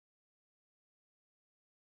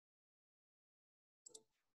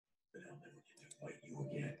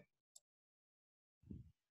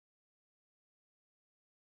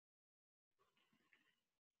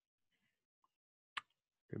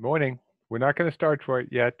Good morning. We're not going to start for it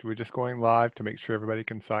yet. We're just going live to make sure everybody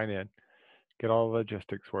can sign in, get all the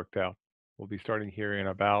logistics worked out. We'll be starting here in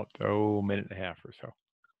about, a minute and a half or so.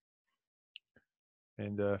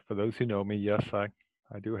 And for those who know me, yes, I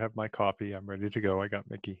do have my coffee. I'm ready to go. I got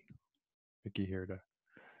Mickey here to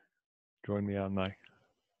join me on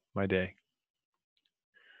my day.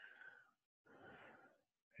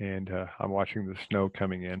 And I'm watching the snow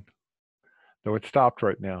coming in, though it stopped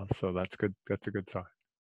right now, so that's good. That's a good sign.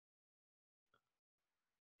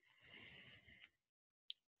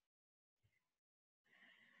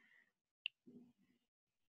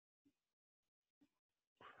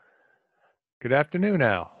 Good afternoon,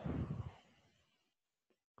 Al.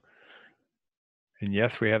 And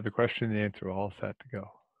yes, we have the question and answer all set to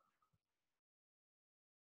go.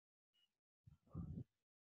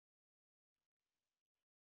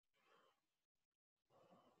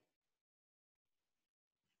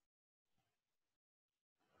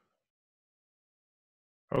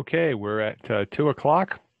 Okay, we're at 2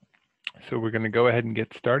 o'clock, so we're going to go ahead and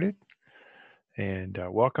get started. And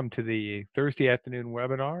welcome to the Thursday afternoon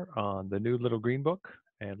webinar on the new Little Greenbook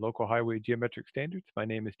and local highway geometric standards. My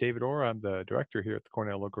name is David Orr. I'm the director here at the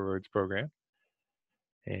Cornell Local Roads program.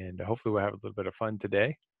 And hopefully we'll have a little bit of fun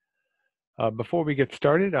today. Before we get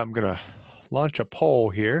started, I'm going to launch a poll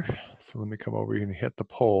here. So let me come over here and hit the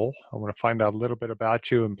poll. I want to find out a little bit about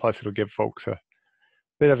you, and plus it'll give folks a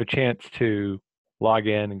bit of a chance to log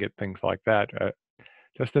in and get things like that.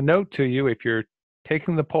 Just a note to you, if you're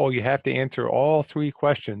taking the poll, you have to answer all 3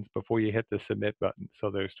 questions before you hit the submit button.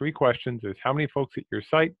 So there's 3 questions. There's how many folks at your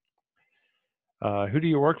site, who do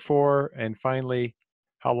you work for, and finally,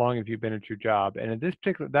 how long have you been at your job? And in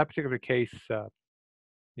that particular case, just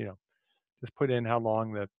put in how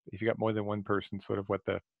long if you got more than one person, sort of what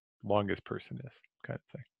the longest person is, kind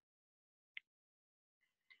of thing.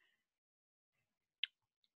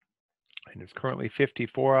 And there's currently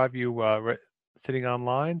 54 of you sitting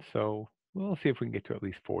online, so we'll see if we can get to at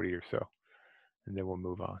least 40 or so, and then we'll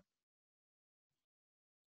move on.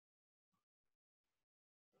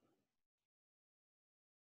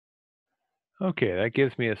 Okay, that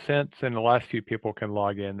gives me a sense, and the last few people can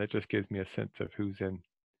log in. That just gives me a sense of who's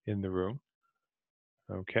in the room.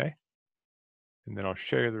 Okay, and then I'll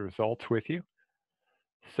share the results with you.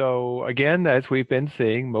 So again, as we've been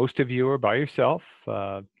seeing, most of you are by yourself.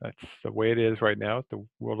 That's the way it is right now, the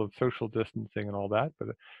world of social distancing and all that, but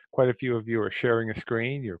quite a few of you are sharing a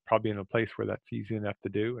screen. You're probably in a place where that's easy enough to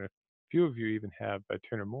do, and a few of you even have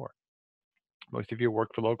 10 or more. Most of you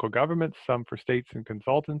work for local governments, some for states and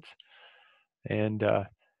consultants, and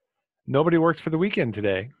nobody works for the weekend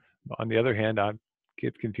today. On the other hand, I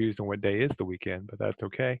get confused on what day is the weekend, but that's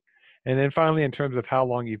okay. And then finally, in terms of how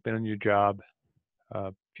long you've been on your job,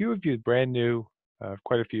 a few of you brand new,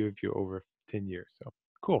 quite a few of you over 10 years. So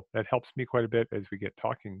cool, that helps me quite a bit as we get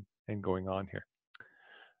talking and going on here.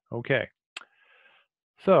 Okay,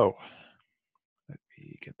 so let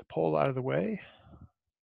me get the poll out of the way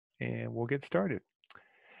and we'll get started.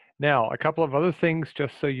 Now, a couple of other things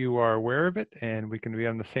just so you are aware of it and we can be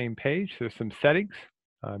on the same page. There's some settings.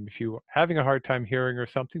 If you're having a hard time hearing or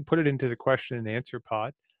something, put it into the question and answer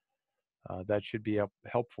pod. That should be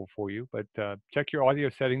helpful for you, but check your audio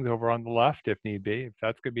settings over on the left if need be. If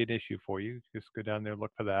that's going to be an issue for you, just go down there,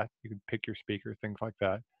 look for that. You can pick your speaker, things like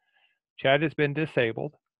that. Chat has been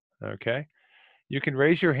disabled, okay? You can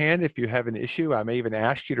raise your hand if you have an issue. I may even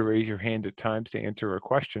ask you to raise your hand at times to answer a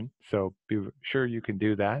question, so be sure you can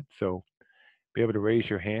do that. So be able to raise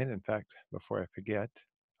your hand. In fact, before I forget,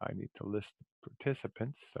 I need to list the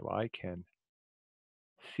participants so I can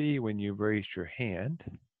see when you've raised your hand.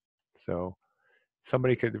 So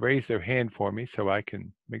somebody could raise their hand for me so I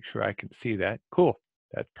can make sure I can see that. Cool,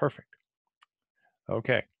 that's perfect.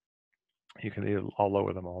 Okay, you can all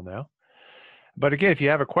lower them all now. But again, if you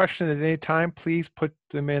have a question at any time, please put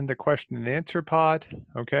them in the question and answer pod.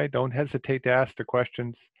 Okay, don't hesitate to ask the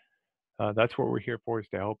questions. That's what we're here for, is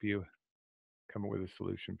to help you come up with a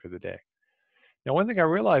solution for the day. Now, one thing I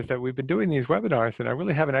realized that we've been doing these webinars and I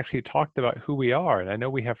really haven't actually talked about who we are. And I know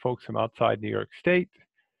we have folks from outside New York State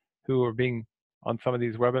who are being on some of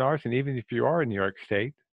these webinars. And even if you are in New York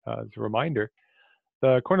State, as a reminder,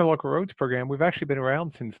 the Cornell Local Roads program, we've actually been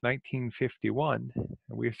around since 1951. And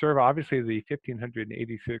we serve obviously the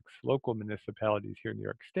 1,586 local municipalities here in New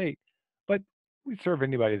York State, but we serve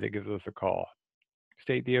anybody that gives us a call.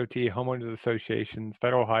 State DOT, homeowners associations,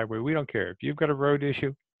 federal highway, we don't care. If you've got a road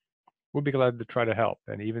issue, we'll be glad to try to help.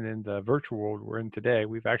 And even in the virtual world we're in today,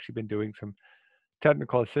 we've actually been doing some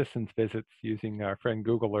technical assistance visits using our friend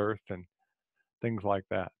Google Earth and things like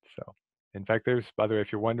that. So in fact, there's, by the way,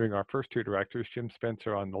 if you're wondering, our first 2 directors, Jim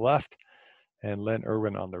Spencer on the left and Len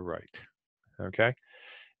Irwin on the right. Okay.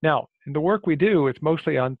 Now, in the work we do, it's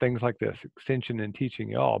mostly on things like this, extension and teaching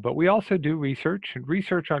y'all, but we also do research, and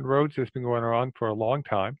research on roads has been going on for a long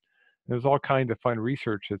time. There's all kinds of fun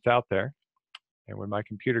research that's out there. And when my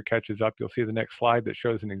computer catches up, you'll see the next slide that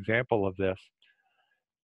shows an example of this.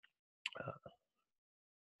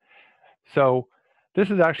 So this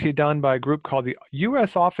is actually done by a group called the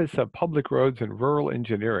U.S. Office of Public Roads and Rural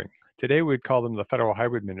Engineering. Today we'd call them the Federal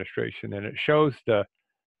Highway Administration, and it shows the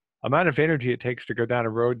amount of energy it takes to go down a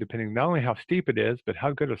road depending not only how steep it is, but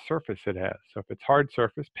how good a surface it has. So if it's hard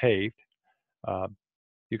surface, paved,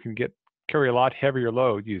 you can carry a lot heavier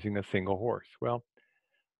load using a single horse. Well,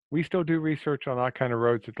 we still do research on that kind of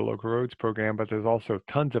roads at the local roads program, but there's also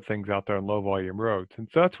tons of things out there on low volume roads. And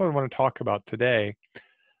so that's what I want to talk about today.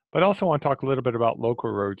 But I also want to talk a little bit about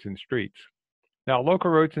local roads and streets. Now,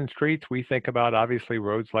 local roads and streets, we think about obviously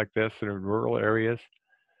roads like this that are in rural areas.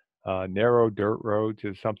 Narrow dirt roads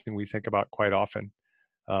is something we think about quite often.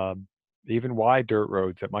 Even wide dirt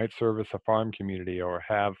roads that might service a farm community or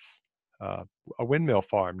have a windmill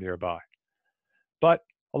farm nearby. But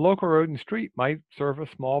a local road and street might serve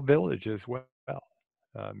a small village as well.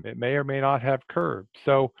 It may or may not have curbs.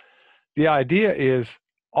 So the idea is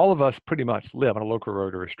all of us pretty much live on a local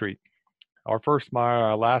road or a street. Our first mile,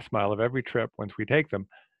 our last mile of every trip, once we take them,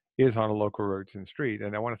 is on a local roads and street.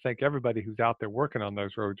 And I want to thank everybody who's out there working on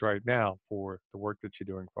those roads right now for the work that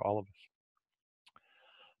you're doing for all of us.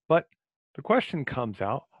 But the question comes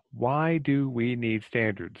out, why do we need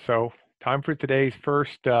standards? So time for today's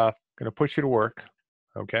first, going to put you to work,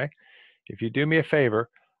 okay? If you do me a favor,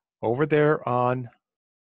 over there on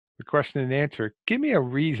the question and answer, give me a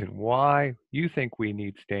reason why you think we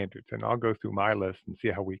need standards, and I'll go through my list and see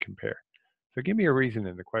how we compare. So give me a reason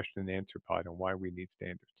in the question and answer pod on why we need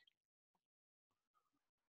standards.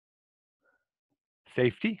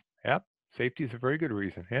 Safety, yep, safety is a very good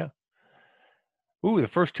reason, yeah. Ooh, the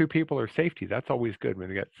first two people are safety. That's always good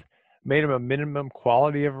when it gets made them a minimum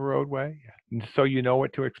quality of a roadway, and so you know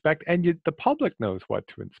what to expect, and the public knows what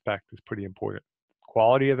to expect is pretty important.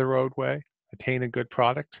 Quality of the roadway, attain a good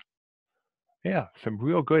product. Yeah, some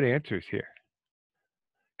real good answers here.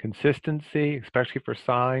 Consistency, especially for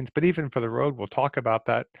signs, but even for the road, we'll talk about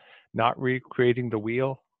that. Not recreating the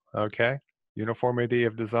wheel, okay? Uniformity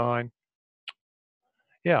of design.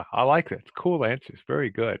 Yeah, I like that. It's cool answers. Very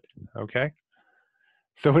good, okay?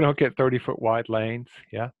 So we don't get 30-foot wide lanes.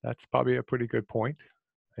 Yeah, that's probably a pretty good point.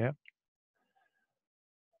 Yeah.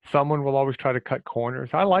 Someone will always try to cut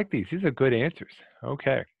corners. I like these. These are good answers.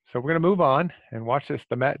 Okay, so we're going to move on and watch this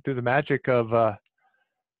do the magic of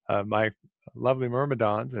my lovely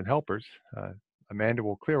myrmidons and helpers. Amanda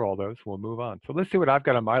will clear all those. We'll move on. So let's see what I've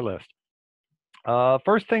got on my list.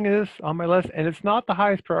 First thing is on my list, and it's not the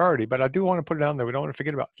highest priority, but I do want to put it on there. We don't want to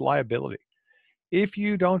forget about liability. If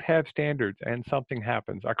you don't have standards and something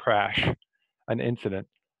happens, a crash, an incident,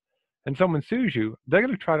 and someone sues you, they're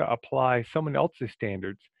going to try to apply someone else's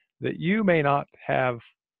standards that you may not have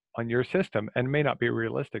on your system and may not be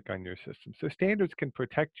realistic on your system. So standards can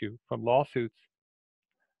protect you from lawsuits.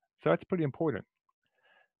 So that's pretty important.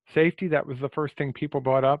 Safety, that was the first thing people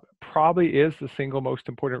brought up, probably is the single most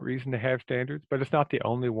important reason to have standards, but it's not the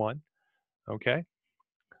only one, okay?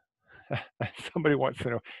 Somebody wants to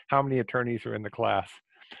know how many attorneys are in the class.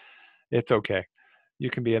 It's okay. You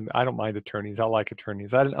can be, I don't mind attorneys. I like attorneys.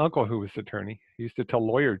 I had an uncle who was an attorney. He used to tell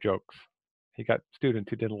lawyer jokes. He got students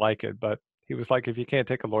who didn't like it, but he was like, if you can't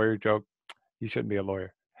take a lawyer joke, you shouldn't be a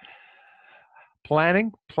lawyer.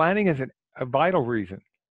 Planning is a vital reason.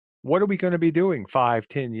 What are we going to be doing 5,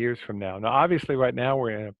 10 years from now? Now, obviously, right now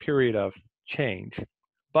we're in a period of change,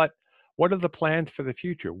 but what are the plans for the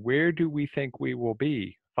future? Where do we think we will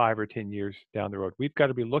be 5 or 10 years down the road? We've got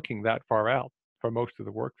to be looking that far out for most of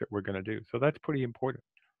the work that we're going to do. So that's pretty important.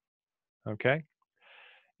 Okay.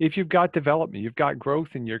 If you've got development, you've got growth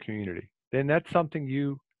in your community, then that's something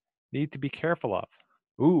you need to be careful of.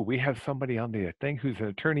 Ooh, we have somebody on the thing who's an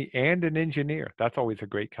attorney and an engineer. That's always a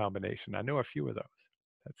great combination. I know a few of those.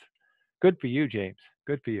 That's good for you, James.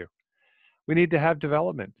 Good for you. We need to have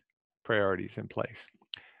development priorities in place.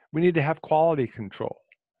 We need to have quality control.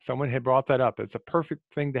 Someone had brought that up. It's a perfect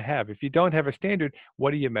thing to have. If you don't have a standard,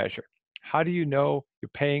 what do you measure? How do you know you're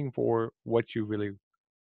paying for what you really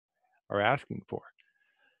are asking for?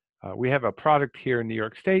 We have a product here in New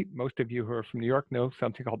York State. Most of you who are from New York know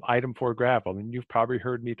something called item 4 gravel, and you've probably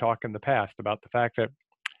heard me talk in the past about the fact that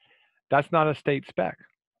that's not a state spec.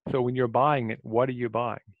 So when you're buying it, what are you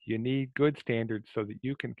buying? You need good standards so that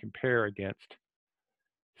you can compare against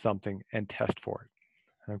something and test for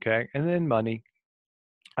it, okay? And then money.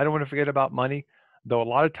 I don't want to forget about money, though a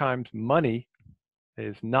lot of times money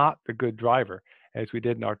is not the good driver, as we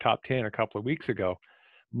did in our top 10 a couple of weeks ago.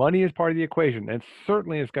 Money is part of the equation and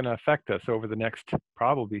certainly is going to affect us over the next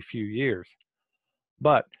probably few years.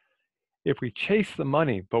 But if we chase the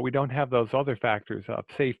money, but we don't have those other factors of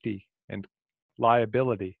safety and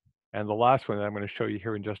liability, and the last one that I'm going to show you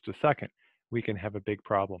here in just a second, we can have a big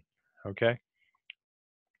problem, okay?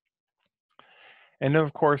 And then,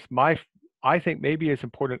 of course, I think maybe as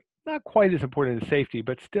important, not quite as important as safety,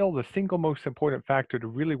 but still the single most important factor to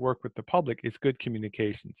really work with the public is good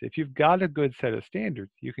communications. If you've got a good set of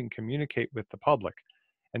standards, you can communicate with the public,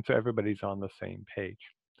 and so everybody's on the same page.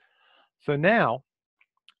 So now,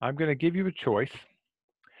 I'm going to give you a choice.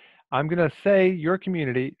 I'm going to say your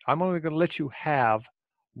community, I'm only going to let you have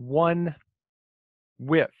one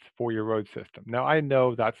width for your road system. Now, I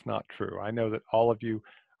know that's not true. I know that all of you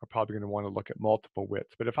are probably going to want to look at multiple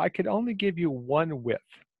widths, but if I could only give you one width,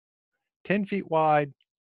 10 feet wide,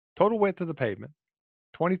 total width of the pavement,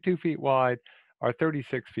 22 feet wide, or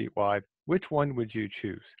 36 feet wide, which one would you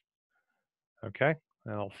choose? Okay,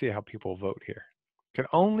 and I'll see how people vote here. Can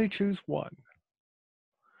only choose one.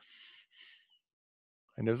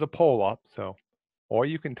 And there's a poll up, so, or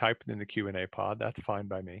you can type it in the Q&A pod, that's fine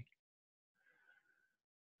by me.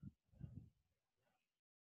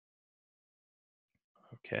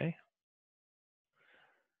 Okay.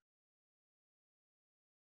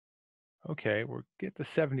 Okay, we'll get to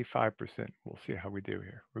 75%. We'll see how we do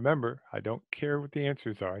here. Remember, I don't care what the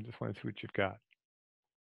answers are. I just want to see what you've got.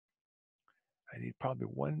 I need probably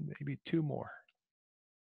one, maybe two more.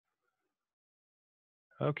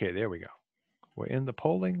 Okay, there we go. We're in the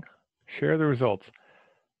polling. Share the results.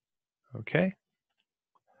 Okay.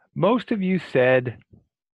 Most of you said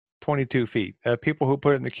 22 feet. People who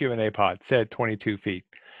put it in the Q&A pod said 22 feet.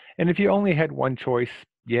 And if you only had one choice,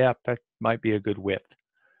 yeah, that might be a good width.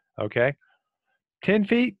 Okay. 10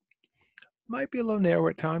 feet might be a little narrow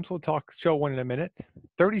at times. We'll show one in a minute.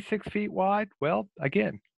 36 feet wide. Well,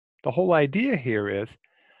 again, the whole idea here is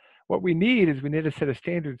what we need a set of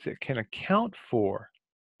standards that can account for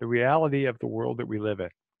the reality of the world that we live in.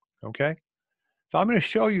 Okay. So I'm going to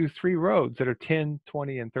show you three roads that are 10,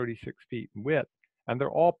 20, and 36 feet in width, and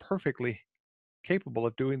they're all perfectly capable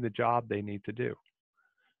of doing the job they need to do.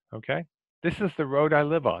 Okay. This is the road I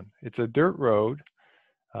live on. It's a dirt road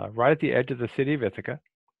right at the edge of the city of Ithaca,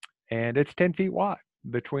 and it's 10 feet wide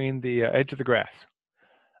between the edge of the grass.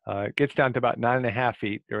 It gets down to about 9.5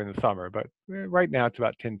 feet during the summer, but right now it's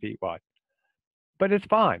about 10 feet wide. But it's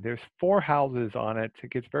fine. There's 4 houses on it.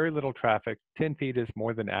 It gets very little traffic. 10 feet is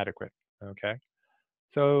more than adequate. Okay.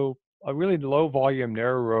 So a really low volume,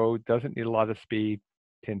 narrow road doesn't need a lot of speed.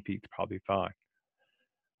 10 feet is probably fine.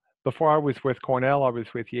 Before I was with Cornell, I was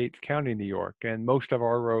with Yates County, New York, and most of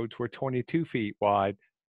our roads were 22 feet wide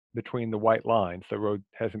between the white lines. The road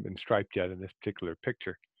hasn't been striped yet in this particular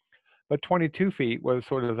picture. But 22 feet was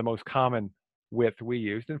sort of the most common width we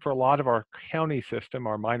used. And for a lot of our county system,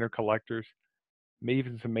 our minor collectors,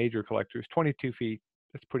 even some major collectors, 22 feet,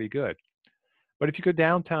 that's pretty good. But if you go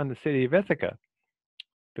downtown the city of Ithaca,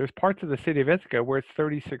 there's parts of the city of Ithaca where it's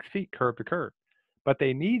 36 feet curb to curb. But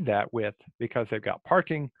they need that width because they've got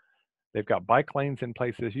parking, they've got bike lanes in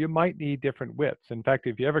places. You might need different widths. In fact,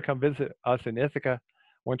 if you ever come visit us in Ithaca,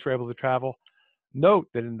 once we're able to travel, note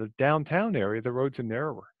that in the downtown area, the roads are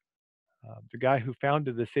narrower. The guy who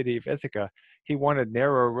founded the city of Ithaca, he wanted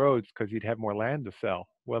narrow roads because he'd have more land to sell.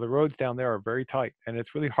 Well, the roads down there are very tight, and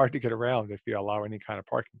it's really hard to get around if you allow any kind of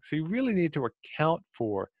parking. So you really need to account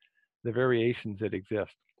for the variations that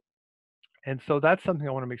exist. And so that's something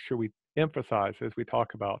I want to make sure we emphasize as we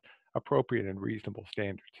talk about appropriate and reasonable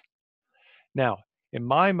standards. Now, in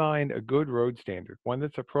my mind, a good road standard, one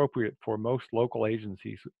that's appropriate for most local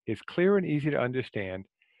agencies, is clear and easy to understand,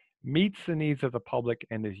 meets the needs of the public,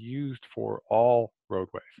 and is used for all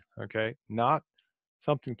roadways, okay? Not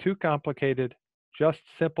something too complicated, just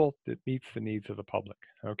simple that meets the needs of the public,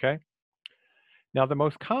 okay? Now, the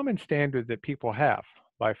most common standard that people have,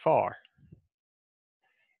 by far,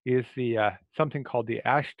 is the something called the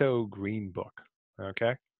AASHTO Greenbook,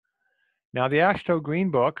 okay? Now, the AASHTO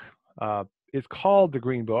Greenbook is called the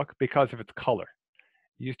Greenbook because of its color.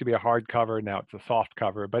 It used to be a hardcover, now it's a soft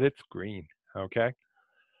cover, but it's green, okay?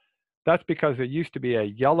 That's because there used to be a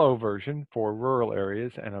yellow version for rural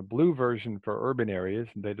areas and a blue version for urban areas,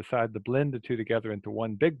 and they decided to blend the two together into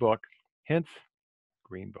one big book, hence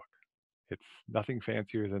Greenbook. It's nothing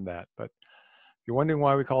fancier than that, but if you're wondering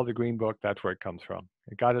why we call it the Green Book, that's where it comes from.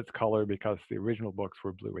 It got its color because the original books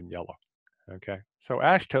were blue and yellow, okay? So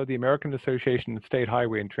AASHTO, the American Association of State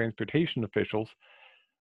Highway and Transportation Officials,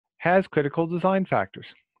 has critical design factors,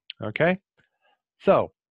 okay?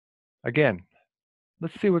 So, again,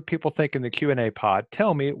 let's see what people think in the Q&A pod.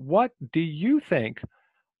 Tell me, what do you think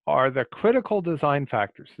are the critical design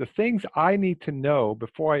factors, the things I need to know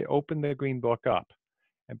before I open the Greenbook up,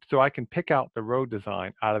 and so I can pick out the road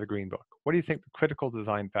design out of the Greenbook? What do you think the critical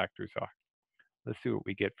design factors are? Let's see what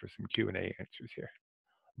we get for some Q&A answers here.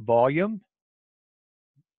 Volume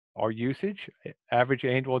or usage, average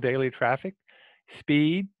annual daily traffic,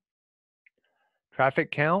 speed,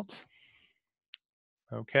 traffic counts,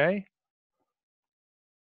 okay,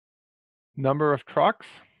 number of trucks,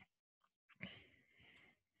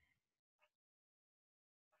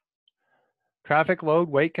 traffic load,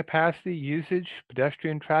 weight capacity, usage,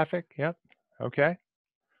 pedestrian traffic, yep, okay,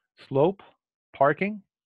 slope, parking,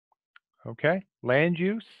 okay, land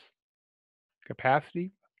use,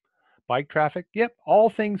 capacity, bike traffic, yep, all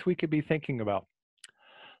things we could be thinking about.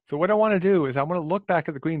 So what I want to do is I want to look back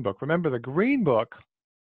at the Greenbook. Remember, the Greenbook,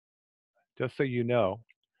 just so you know,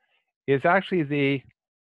 is actually the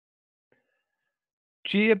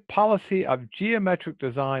policy of geometric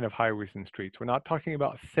design of highways and streets. We're not talking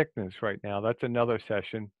about thickness right now. That's another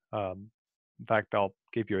session. In fact, I'll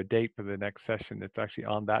give you a date for the next session that's actually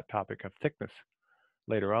on that topic of thickness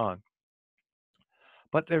later on.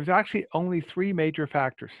 But there's actually only 3 major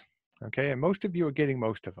factors, okay? And most of you are getting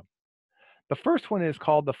most of them. The first one is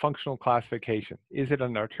called the functional classification. Is it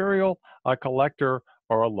an arterial, a collector,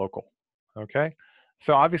 or a local, okay?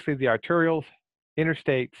 So obviously the arterials,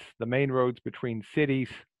 interstates, the main roads between cities,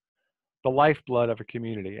 the lifeblood of a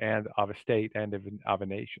community and of a state and of a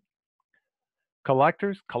nation.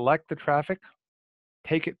 Collectors collect the traffic,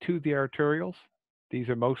 take it to the arterials. These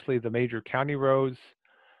are mostly the major county roads,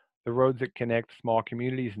 the roads that connect small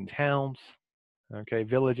communities and towns, okay,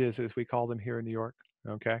 villages as we call them here in New York,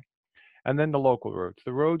 okay? And then the local roads,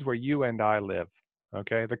 the roads where you and I live,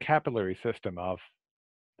 okay? The capillary system of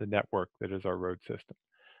the network that is our road system.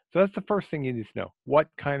 So that's the first thing you need to know. What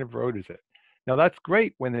kind of road is it? Now that's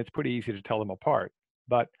great when it's pretty easy to tell them apart,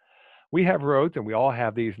 but we have roads, and we all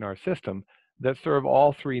have these in our system, that serve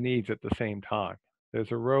all 3 needs at the same time.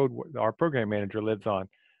 There's a road our program manager lives on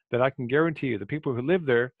that I can guarantee you the people who live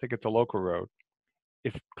there think it's a local road.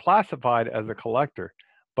 It's classified as a collector,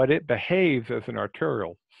 but it behaves as an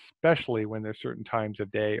arterial, especially when there's certain times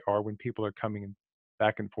of day or when people are coming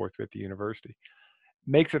back and forth with the university.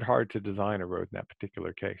 Makes it hard to design a road in that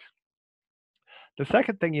particular case. The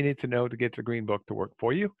second thing you need to know to get the Greenbook to work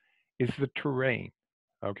for you is the terrain,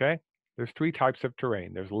 okay? There's 3 types of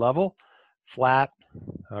terrain. There's level, flat,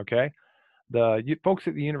 okay? The folks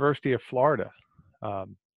at the University of Florida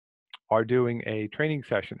are doing a training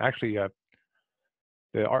session. Actually,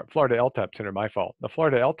 the Florida LTAP Center, my fault. The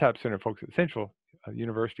Florida LTAP Center folks at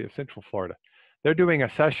University of Central Florida, they're doing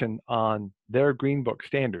a session on their Greenbook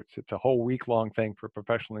standards. It's a whole week-long thing for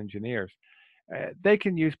professional engineers. They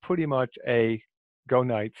can use pretty much go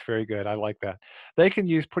Knights, very good, I like that. They can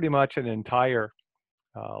use pretty much an entire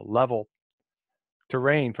level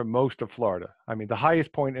terrain for most of Florida. I mean, the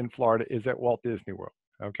highest point in Florida is at Walt Disney World,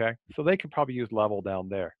 okay? So they could probably use level down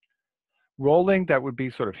there. Rolling, that would be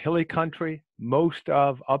sort of hilly country. Most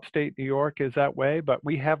of upstate New York is that way, but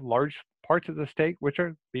we have large parts of the state which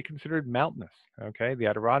are be considered mountainous, okay? The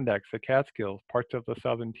Adirondacks, the Catskills, parts of the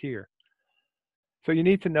southern tier. So you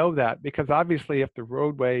need to know that, because obviously if the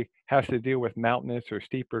roadway has to deal with mountainous or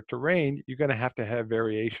steeper terrain, you're going to have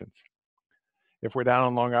variations. If we're down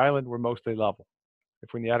on Long Island, we're mostly level. If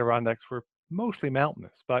we're in the Adirondacks, we're mostly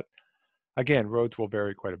mountainous. But again, roads will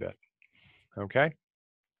vary quite a bit, okay?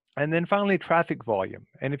 And then finally, traffic volume.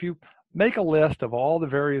 And if you make a list of all the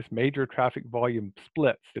various major traffic volume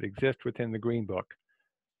splits that exist within the Greenbook,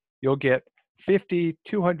 you'll get 50,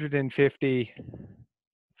 250,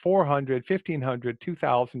 400, 1,500,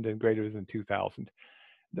 2,000, and greater than 2,000.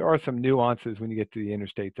 There are some nuances when you get to the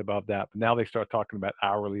interstates above that, but now they start talking about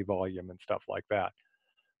hourly volume and stuff like that.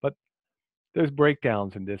 But there's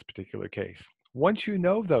breakdowns in this particular case. Once you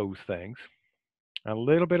know those things, a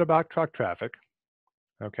little bit about truck traffic,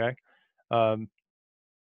 okay,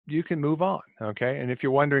 you can move on, okay? And if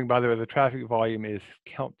you're wondering, by the way, the traffic volume is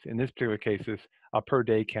count in this particular case is a per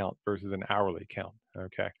day count versus an hourly count,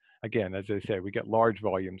 okay? Again, as I say, we get large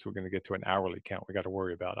volumes, we're going to get to an hourly count we got to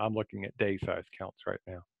worry about. I'm looking at day size counts right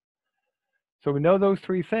now. So we know those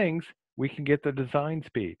 3 things, we can get the design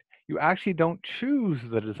speed. You actually don't choose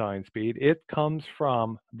the design speed. It comes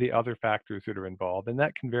from the other factors that are involved, and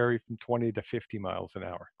that can vary from 20 to 50 miles an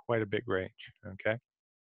hour, quite a big range, okay?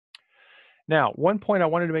 Now, one point I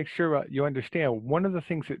wanted to make sure you understand, one of the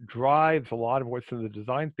things that drives a lot of what's in the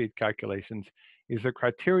design speed calculations is the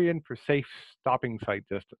criterion for safe stopping sight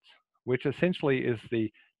distance, which essentially is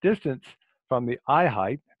the distance from the eye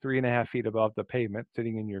height, 3.5 feet above the pavement,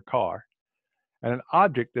 sitting in your car, and an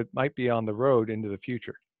object that might be on the road into the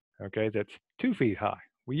future, okay, that's 2 feet high.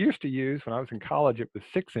 We used to use, when I was in college, it was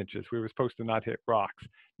 6 inches. We were supposed to not hit rocks.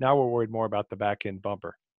 Now we're worried more about the back end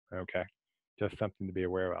bumper, okay? Just something to be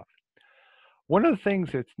aware of. One of the things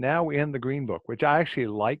that's now in the Greenbook, which I actually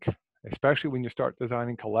like, especially when you start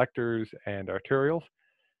designing collectors and arterials,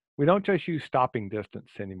 we don't just use stopping distance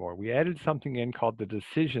anymore. We added something in called the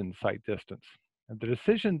decision sight distance. And the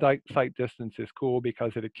decision sight distance is cool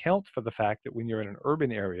because it accounts for the fact that when you're in an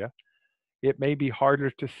urban area, it may be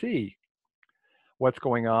harder to see what's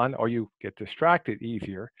going on, or you get distracted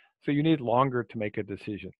easier. So you need longer to make a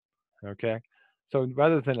decision. Okay. So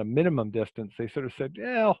rather than a minimum distance, they sort of said,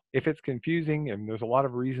 well, if it's confusing and there's a lot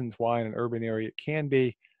of reasons why in an urban area it can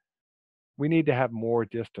be, we need to have more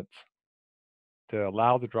distance to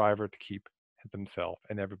allow the driver to keep themselves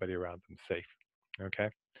and everybody around them safe. Okay.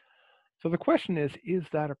 So the question is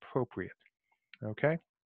that appropriate? Okay.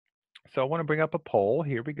 So I want to bring up a poll.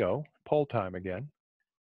 Here we go. Poll time again.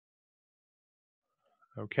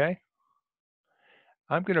 Okay.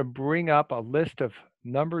 I'm going to bring up a list of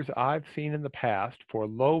numbers I've seen in the past for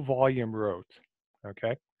low volume roads.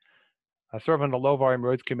 Okay. I serve on the low volume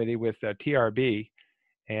roads committee with TRB,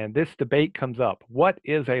 and this debate comes up. What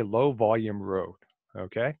is a low volume road?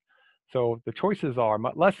 Okay. So the choices are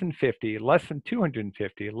less than 50, less than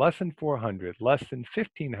 250, less than 400, less than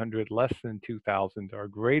 1500, less than 2000, or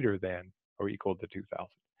greater than or equal to 2000.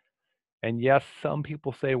 And yes, some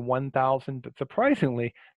people say 1000, but surprisingly,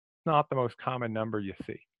 it's not the most common number you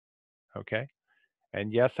see. Okay.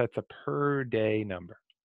 And yes, that's a per day number.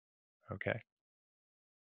 Okay.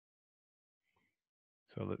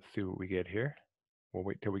 So let's see what we get here. We'll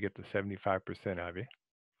wait till we get to 75% of you.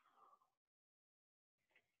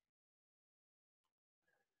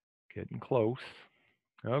 Getting close.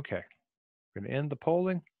 Okay. We're going to end the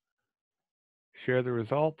polling, share the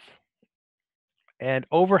results. And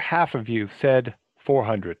over half of you said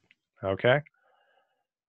 400. Okay.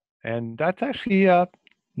 And that's actually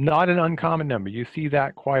not an uncommon number. You see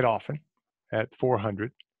that quite often at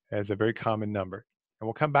 400 as a very common number. And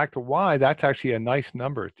we'll come back to why that's actually a nice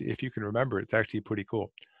number. If you can remember, it's actually pretty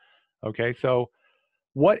cool. Okay, so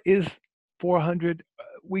what is 400?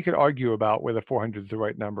 We could argue about whether 400 is the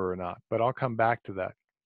right number or not, but I'll come back to that.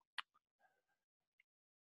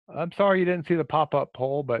 I'm sorry you didn't see the pop-up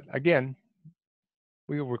poll, but again,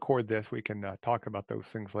 we will record this. We can talk about those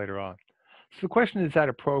things later on. So the question is that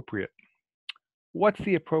appropriate? What's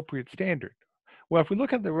the appropriate standard? Well, if we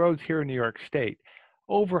look at the roads here in New York State,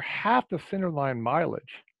 over half the centerline mileage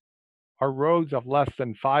are roads of less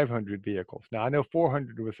than 500 vehicles. Now, I know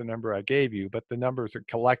 400 was the number I gave you, but the numbers are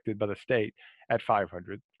collected by the state at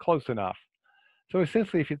 500, close enough. So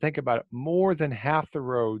essentially, if you think about it, more than half the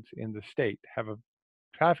roads in the state have a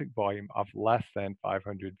traffic volume of less than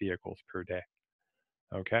 500 vehicles per day,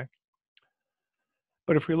 okay?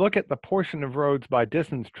 But if we look at the portion of roads by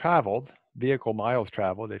distance traveled, vehicle miles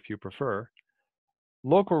traveled, if you prefer,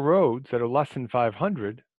 local roads that are less than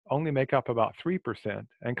 500 only make up about 3%,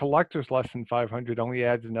 and collectors less than 500 only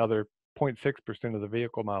adds another 0.6% of the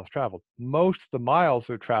vehicle miles traveled. Most of the miles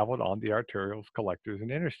are traveled on the arterials, collectors, and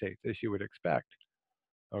interstates, as you would expect,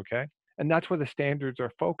 okay? And that's where the standards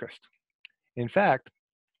are focused. In fact,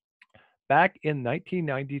 back in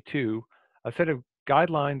 1992, a set of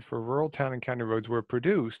guidelines for rural town and county roads were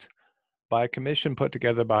produced by a commission put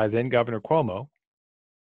together by then Governor Cuomo,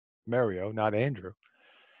 Mario, not Andrew.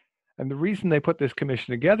 And the reason they put this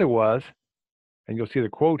commission together was, and you'll see the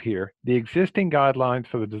quote here, the existing guidelines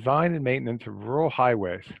for the design and maintenance of rural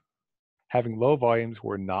highways having low volumes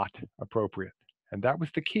were not appropriate. And that was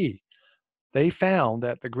the key. They found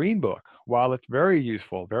that the Greenbook, while it's very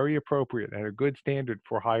useful, very appropriate, and a good standard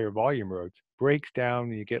for higher volume roads, breaks down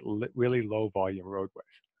and you get really low volume roadways,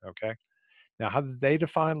 okay? Now, how did they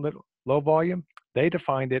define low volume? They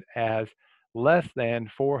defined it as less than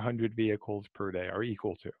 400 vehicles per day, or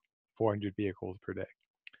equal to 400 vehicles per day,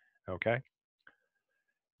 okay?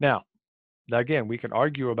 Now, again, we can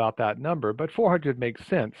argue about that number, but 400 makes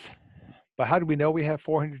sense. But how do we know we have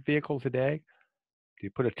 400 vehicles a day? Do you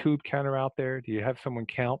put a tube counter out there? Do you have someone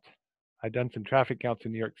count? I've done some traffic counts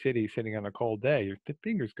in New York City sitting on a cold day. Your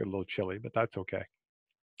fingers get a little chilly, but that's okay.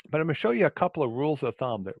 But I'm going to show you a couple of rules of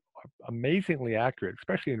thumb that are amazingly accurate,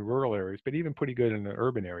 especially in rural areas, but even pretty good in an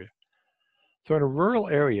urban area. So in a rural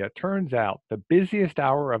area, it turns out the busiest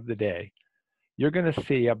hour of the day, you're going to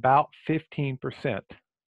see about 15%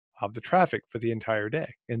 of the traffic for the entire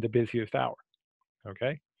day in the busiest hour,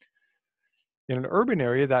 okay? In an urban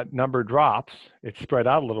area, that number drops. It's spread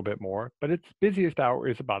out a little bit more, but its busiest hour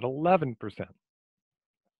is about 11%.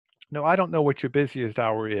 Now, I don't know what your busiest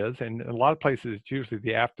hour is, and in a lot of places it's usually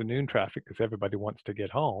the afternoon traffic because everybody wants to get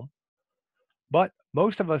home. But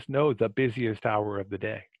most of us know the busiest hour of the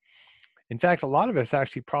day. In fact, a lot of us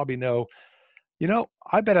actually probably know,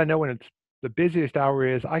 I bet I know when it's the busiest hour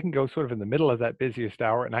is. I can go sort of in the middle of that busiest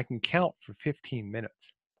hour and I can count for 15 minutes.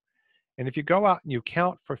 And if you go out and you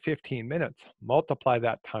count for 15 minutes, multiply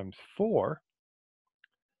that times 4,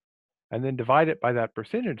 and then divide it by that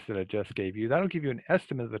percentage that I just gave you, that'll give you an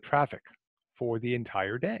estimate of the traffic for the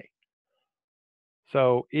entire day.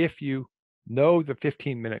 So if you know the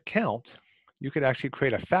 15-minute count, you could actually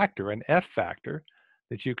create a factor, an F factor,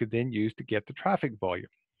 that you could then use to get the traffic volume.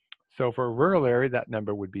 So for a rural area, that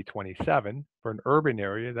number would be 27. For an urban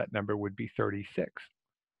area, that number would be 36.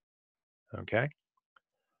 Okay?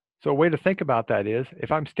 So a way to think about that is,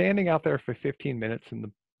 if I'm standing out there for 15 minutes in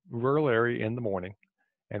the rural area in the morning,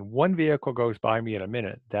 and one vehicle goes by me in a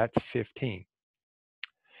minute, that's 15.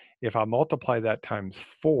 If I multiply that times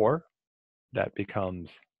 4, that becomes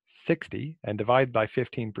 60, and divide by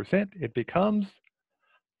 15%, it becomes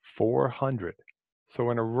 400.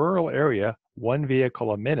 So in a rural area, one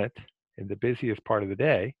vehicle a minute in the busiest part of the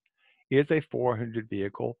day is a 400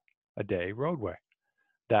 vehicle a day roadway.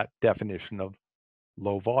 That definition of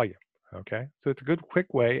low volume, okay? So it's a good,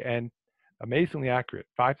 quick way and amazingly accurate,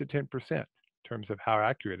 5 to 10% in terms of how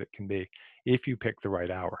accurate it can be if you pick the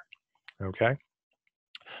right hour, okay?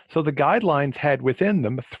 So the guidelines had within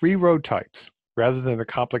them 3 road types rather than a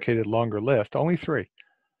complicated longer list, only 3.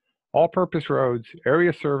 All-purpose roads,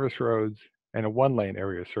 area service roads, and a one-lane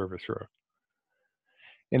area service road.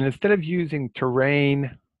 And instead of using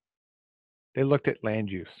terrain, they looked at land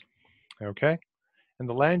use, okay? And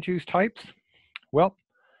the land use types, well,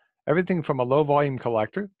 everything from a low volume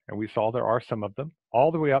collector, and we saw there are some of them,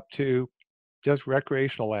 all the way up to just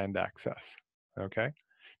recreational land access, okay?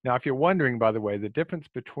 Now, if you're wondering, by the way, the difference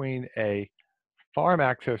between a farm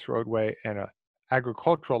access roadway and a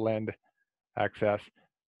agricultural land access,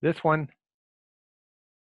 this one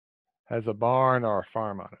has a barn or a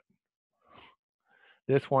farm on it.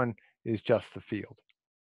 This one is just the field,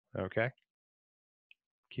 okay?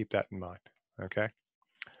 Keep that in mind, okay?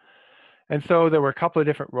 And so there were a couple of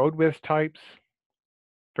different road width types,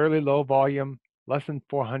 fairly low volume, less than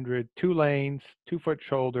 400, 2 lanes, 2-foot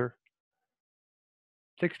shoulder,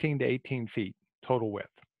 16 to 18 feet total width.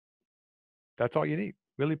 That's all you need.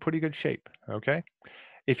 Really pretty good shape, okay?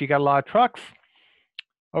 If you got a lot of trucks,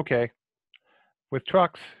 okay, with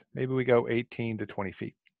trucks, maybe we go 18 to 20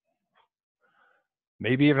 feet.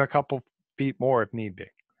 Maybe even a couple feet more if need be,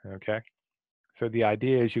 okay? So the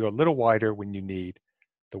idea is you go a little wider when you need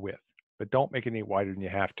the width, but don't make it any wider than you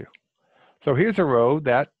have to. So here's a road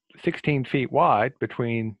that's 16 feet wide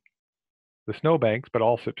between the snowbanks, but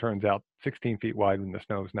also turns out 16 feet wide when the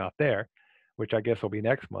snow's not there, which I guess will be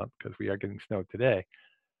next month because we are getting snow today.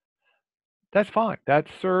 That's fine. That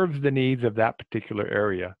serves the needs of that particular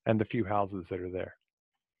area and the few houses that are there,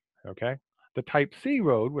 okay? The Type C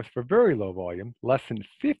road was for very low volume, less than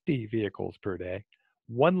 50 vehicles per day,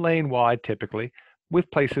 1 lane wide typically,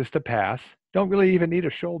 with places to pass. Don't really even need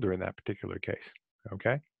a shoulder in that particular case,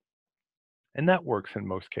 okay? And that works in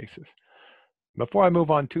most cases. Before I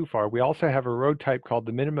move on too far, we also have a road type called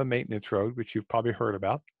the minimum maintenance road, which you've probably heard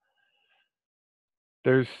about.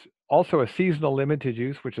 There's also a seasonal limited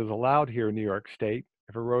use, which is allowed here in New York State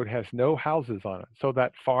if a road has no houses on it. So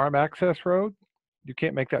that farm access road, you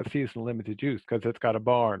can't make that seasonal limited use because it's got a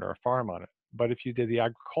barn or a farm on it. But if you did the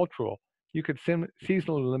agricultural, you could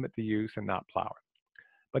seasonally limit the use and not plow it.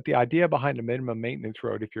 But the idea behind a minimum maintenance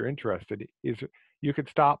road, if you're interested, is you could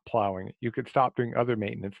stop plowing it. You could stop doing other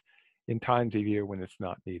maintenance in times of year when it's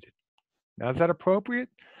not needed. Now, is that appropriate?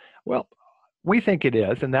 Well, we think it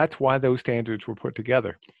is, and that's why those standards were put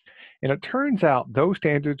together. And it turns out those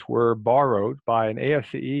standards were borrowed by an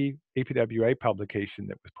ASCE APWA publication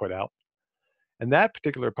that was put out. And that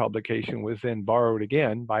particular publication was then borrowed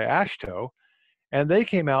again by AASHTO, and they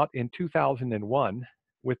came out in 2001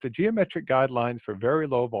 with the geometric guidelines for very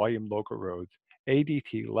low volume local roads,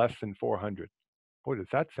 ADT less than 400. Boy, does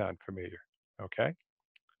that sound familiar, okay?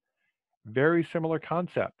 Very similar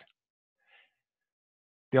concept.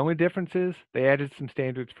 The only difference is they added some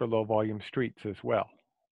standards for low volume streets as well.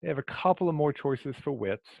 They have a couple of more choices for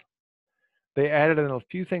widths. They added in a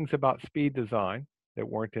few things about speed design that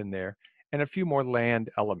weren't in there, and a few more land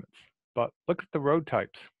elements. But look at the road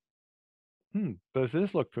types. Does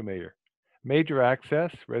this look familiar? Major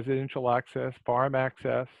access, residential access, farm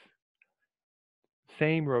access,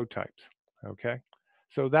 same road types, okay?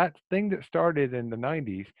 So that thing that started in the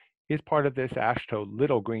 90s is part of this AASHTO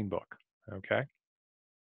little green book, okay?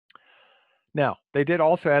 Now, they did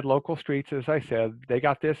also add local streets, as I said. They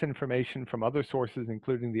got this information from other sources,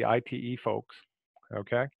 including the ITE folks,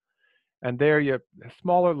 okay? And there you have a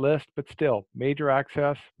smaller list, but still major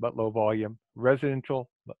access, but low volume, residential,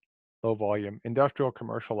 but low volume, industrial,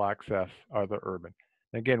 commercial access are the urban.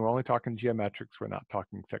 And again, we're only talking geometrics, we're not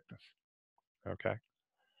talking thickness, okay?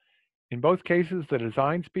 In both cases, the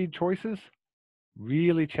design speed choices,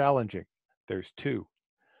 really challenging. There's two,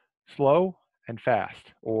 slow and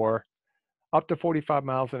fast, or up to 45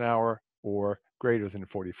 miles an hour or greater than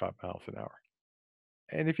 45 miles an hour.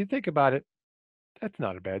 And if you think about it, that's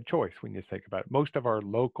not a bad choice when you think about it. Most of our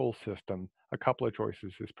local system, a couple of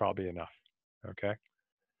choices is probably enough, okay?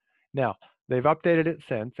 Now, they've updated it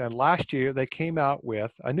since, and last year they came out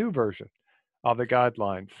with a new version of the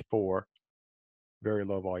guidelines for very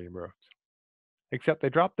low volume roads, except they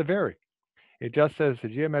dropped the very. It just says the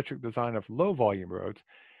geometric design of low volume roads,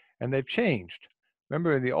 and they've changed.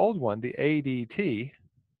 Remember in the old one, the ADT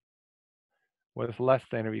was less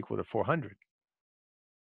than or equal to 400.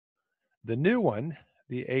 The new one,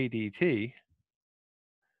 the ADT,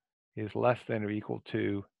 is less than or equal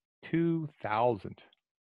to 2,000,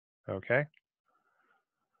 okay?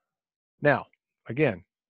 Now, again,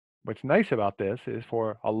 what's nice about this is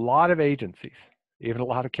for a lot of agencies, even a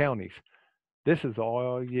lot of counties, this is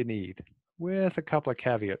all you need, with a couple of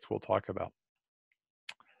caveats we'll talk about.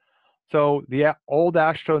 So the old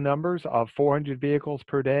AASHTO numbers of 400 vehicles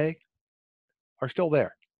per day are still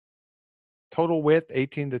there. Total width,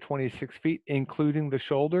 18 to 26 feet, including the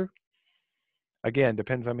shoulder. Again,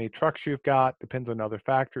 depends on how many trucks you've got, depends on other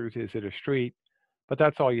factors. Is it a street? But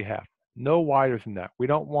that's all you have. No wider than that. We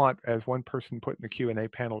don't want, as one person put in the Q&A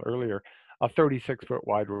panel earlier, a 36-foot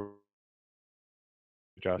wide road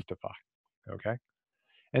to justify, okay?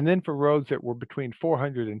 And then for roads that were between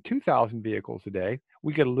 400 and 2,000 vehicles a day,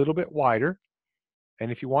 we get a little bit wider.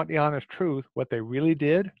 And if you want the honest truth, what they really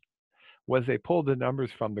did was they pulled the numbers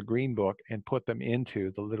from the Greenbook and put them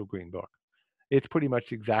into the little Greenbook. It's pretty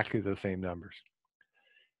much exactly the same numbers.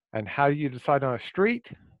 And how do you decide on a street?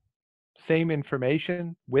 Same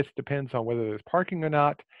information. Width depends on whether there's parking or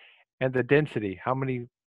not, and the density, how many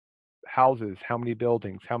houses, how many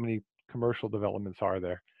buildings, how many commercial developments are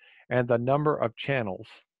there, and the number of channels,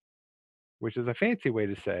 which is a fancy way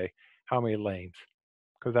to say how many lanes,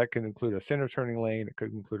 because that can include a center turning lane, it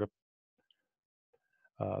could include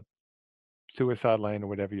a suicide lane, or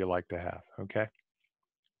whatever you like to have, okay?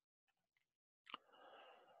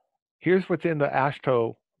 Here's what's in the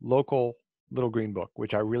AASHTO local little green book,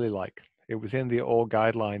 which I really like. It was in the old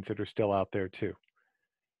guidelines that are still out there too.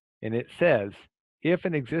 And it says, if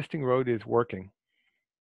an existing road is working,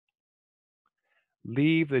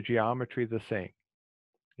 leave the geometry the same.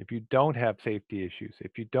 If you don't have safety issues,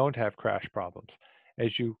 if you don't have crash problems,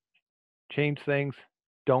 as you change things,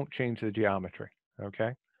 don't change the geometry,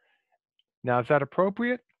 okay? Now, is that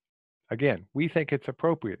appropriate? Again, we think it's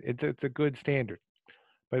appropriate. It's a good standard,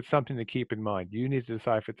 but it's something to keep in mind. You need to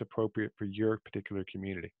decide if it's appropriate for your particular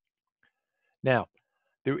community. Now,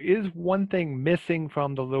 there is one thing missing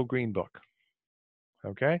from the little green book,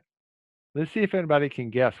 okay? Let's see if anybody can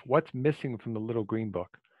guess what's missing from the little green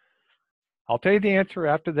book. I'll tell you the answer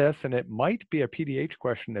after this, and it might be a PDH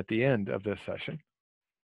question at the end of this session.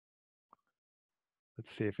 Let's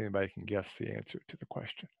see if anybody can guess the answer to the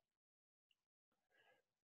question.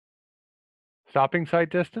 Stopping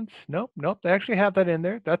sight distance? Nope, nope, they actually have that in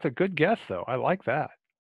there. That's a good guess, though. I like that.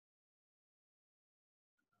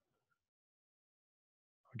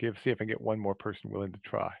 See if I can get one more person willing to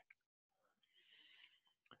try.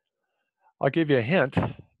 I'll give you a hint.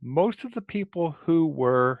 Most of the people who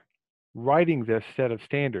were writing this set of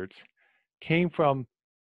standards came from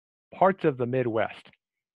parts of the Midwest.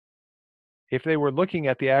 If they were looking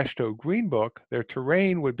at the AASHTO Green Book, their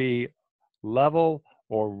terrain would be level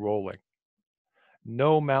or rolling.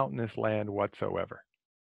 No mountainous land whatsoever.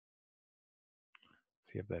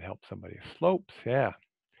 See if that helps somebody. Slopes, yeah.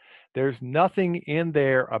 There's nothing in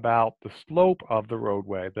there about the slope of the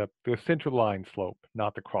roadway, the center line slope,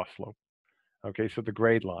 not the cross slope. Okay, so the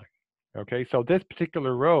grade line. Okay, so this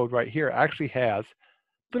particular road right here actually has,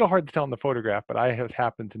 a little hard to tell in the photograph, but I have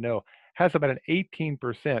happened to know, has about an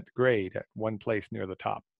 18% grade at one place near the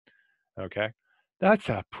top. Okay, that's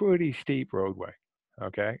a pretty steep roadway.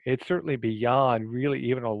 Okay, it's certainly beyond really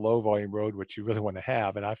even a low volume road, which you really want to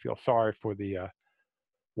have. And I feel sorry for the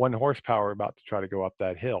 1 horsepower about to try to go up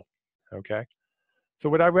that hill. Okay, so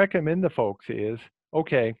what I recommend to folks is,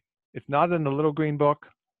 okay, it's not in the little green book,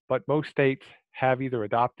 but most states have either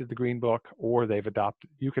adopted the green book or they've adopted,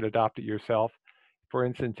 you could adopt it yourself. For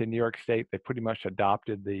instance, in New York State, they pretty much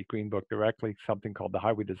adopted the green book directly, something called the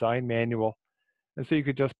Highway Design Manual. And so you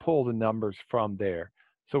could just pull the numbers from there.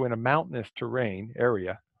 So in a mountainous terrain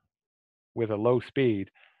area with a low speed,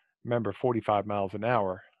 remember 45 miles an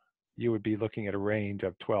hour, you would be looking at a range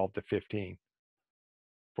of 12 to 15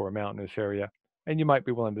 for a mountainous area. And you might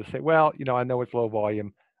be willing to say, well, I know it's low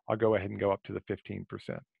volume. I'll go ahead and go up to the 15%.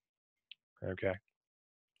 Okay.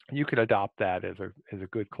 You could adopt that as a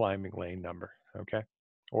good climbing lane number. Okay.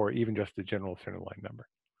 Or even just the general center line number.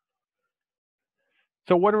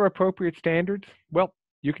 So what are appropriate standards? Well,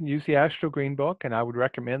 you can use the AASHTO Greenbook, and I would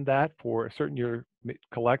recommend that for certain your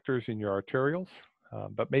collectors in your arterials,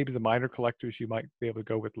 but maybe the minor collectors, you might be able to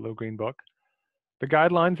go with the Little Greenbook. The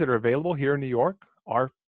guidelines that are available here in New York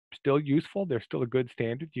are still useful. They're still a good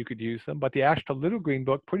standard. You could use them, but the AASHTO Little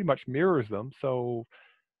Greenbook pretty much mirrors them. So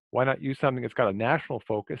why not use something that's got a national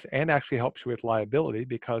focus and actually helps you with liability,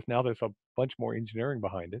 because now there's a bunch more engineering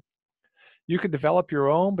behind it. You could develop your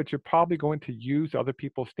own, but you're probably going to use other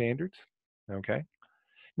people's standards. Okay.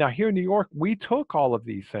 Now, here in New York, we took all of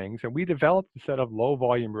these things and we developed a set of low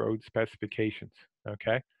volume road specifications.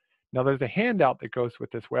 Okay. Now, there's a handout that goes with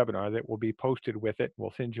this webinar that will be posted with it.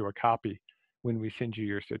 We'll send you a copy when we send you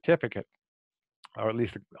your certificate, or at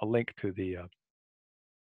least a link to the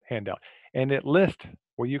handout. And it lists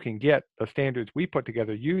where you can get the standards we put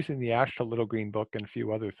together using the AASHTO Little Greenbook and a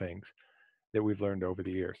few other things that we've learned over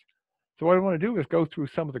the years. So what I want to do is go through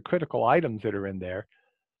some of the critical items that are in there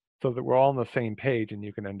so that we're all on the same page and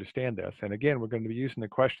you can understand this. And again, we're going to be using the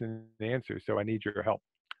question and answers, so I need your help.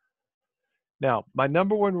 Now, my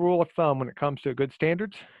number one rule of thumb when it comes to good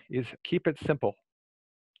standards is keep it simple.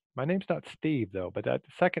 My name's not Steve, though, but that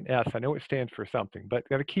second S, I know it stands for something, but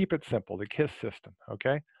got to keep it simple, the KISS system,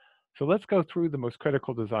 okay? So let's go through the most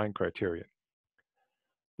critical design criteria.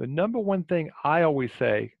 The number one thing I always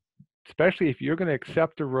say, especially if you're going to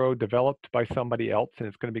accept a road developed by somebody else and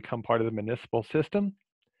it's going to become part of the municipal system,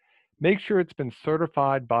 make sure it's been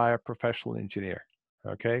certified by a professional engineer,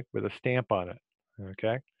 okay, with a stamp on it,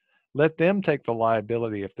 okay? Let them take the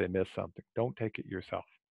liability if they miss something. Don't take it yourself,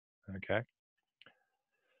 okay?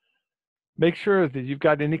 Make sure that you've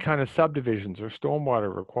got any kind of subdivisions or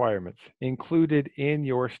stormwater requirements included in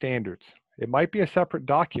your standards. It might be a separate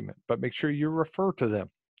document, but make sure you refer to them.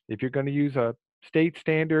 If you're going to use a state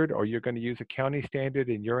standard or you're going to use a county standard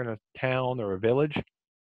and you're in a town or a village,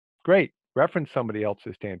 great, reference somebody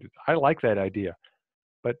else's standards. I like that idea,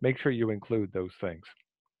 but make sure you include those things,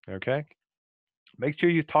 okay? Make sure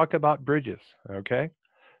you talk about bridges, okay?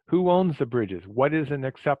 Who owns the bridges? What is an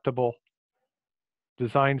acceptable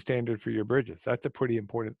design standard for your bridges? That's a pretty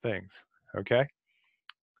important thing, okay?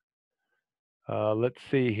 Let's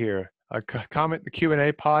see here. A comment in the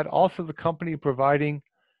Q&A pod. Also, the company providing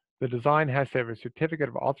the design has to have a certificate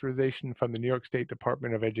of authorization from the New York State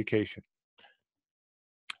Department of Education.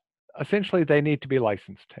 Essentially, they need to be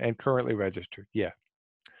licensed and currently registered, yeah,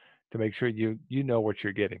 to make sure you know what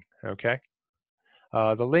you're getting, okay?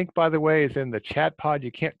 The link, by the way, is in the chat pod.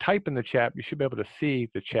 You can't type in the chat. You should be able to see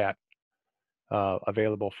the chat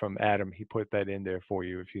available from Adam. He put that in there for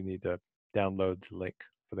you if you need to download the link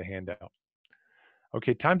for the handout.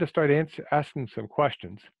 Okay, time to start asking some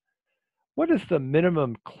questions. What is the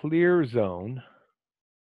minimum clear zone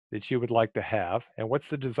that you would like to have, and what's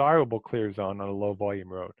the desirable clear zone on a low volume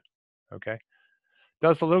road? Okay.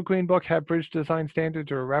 Does the Little Greenbook have bridge design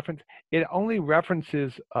standards or a reference? It only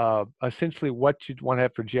references essentially what you'd want to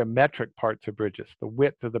have for geometric parts of bridges, the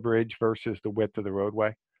width of the bridge versus the width of the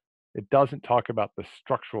roadway. It doesn't talk about the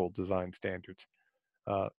structural design standards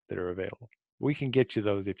that are available. We can get you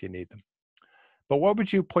those if you need them. But what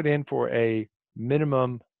would you put in for a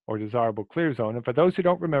minimum or desirable clear zone? And for those who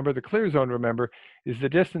don't remember, the clear zone, remember, is the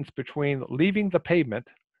distance between leaving the pavement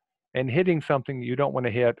and hitting something you don't want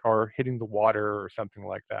to hit, or hitting the water or something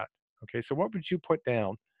like that. Okay, so what would you put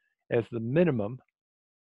down as the minimum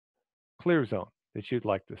clear zone that you'd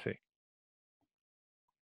like to see?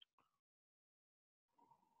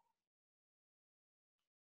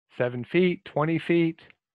 $7 feet, 20 feet?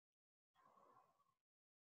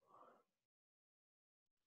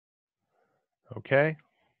 Okay.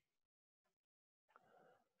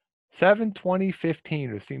 7, 20,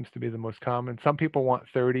 15 seems to be the most common. Some people want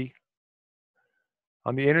 30.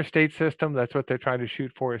 On the interstate system, that's what they're trying to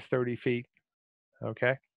shoot for, is 30 feet.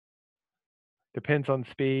 Okay. Depends on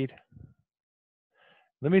speed.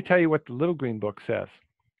 Let me tell you what the Little Greenbook says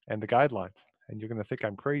and the guidelines, and you're going to think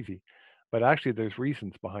I'm crazy, but actually there's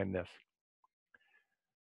reasons behind this.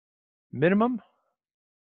 Minimum,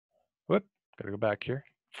 whoop, got to go back here,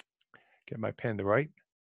 get my pen to write,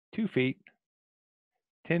 2 feet,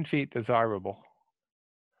 10 feet desirable,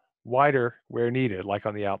 wider where needed, like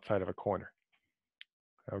on the outside of a corner.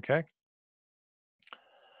 Okay?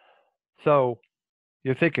 So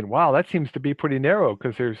You're thinking, wow, that seems to be pretty narrow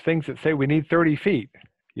because there's things that say we need 30 feet.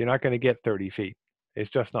 You're not going to get 30 feet. It's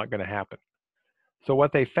just not going to happen. So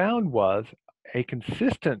what they found was a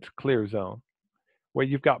consistent clear zone where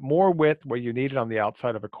you've got more width where you need it on the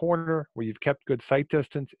outside of a corner, where you've kept good sight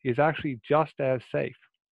distance, is actually just as safe.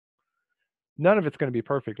 None of it's going to be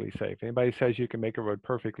perfectly safe. Anybody says you can make a road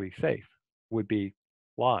perfectly safe would be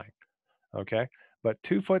lying, okay? But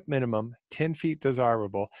 2-foot minimum, 10 feet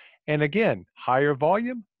desirable. And again, higher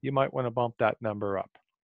volume, you might want to bump that number up,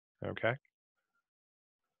 okay?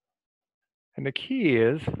 And the key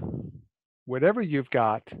is, whatever you've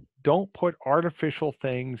got, don't put artificial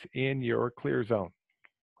things in your clear zone,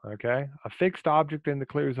 okay? A fixed object in the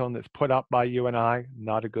clear zone that's put up by you and I,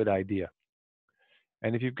 not a good idea.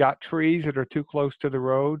 And if you've got trees that are too close to the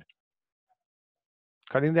road,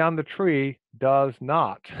 cutting down the tree does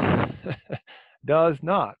not, does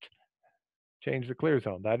not change the clear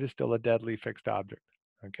zone. That is still a deadly fixed object,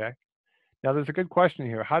 okay? Now there's a good question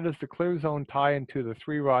here. How does the clear zone tie into the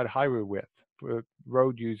 3-rod highway width for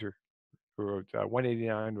road user roads,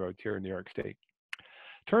 189 roads here in New York State?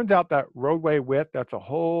 Turns out that roadway width, that's a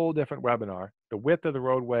whole different webinar. The width of the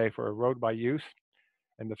roadway for a road by use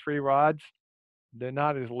and the 3 rods, they're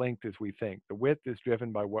not as linked as we think. The width is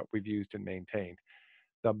driven by what we've used and maintained.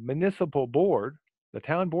 The municipal board, the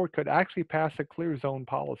town board, could actually pass a clear zone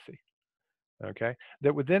policy, okay,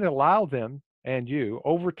 that would then allow them and you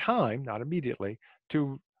over time, not immediately,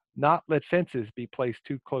 to not let fences be placed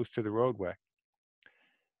too close to the roadway.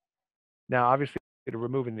 Now, obviously, to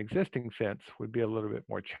remove an existing fence would be a little bit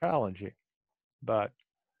more challenging, but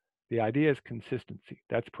the idea is consistency.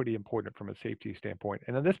 That's pretty important from a safety standpoint.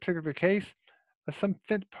 And in this particular case, some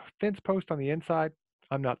fence post on the inside,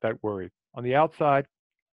 I'm not that worried. On the outside,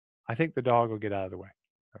 I think the dog will get out of the way.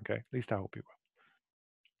 Okay, at least I hope he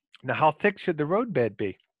will. Now, how thick should the roadbed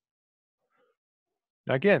be?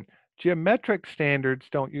 Now, again, geometric standards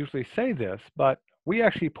don't usually say this, but we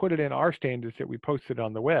actually put it in our standards that we posted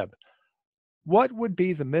on the web. What would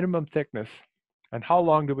be the minimum thickness, and how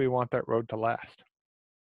long do we want that road to last?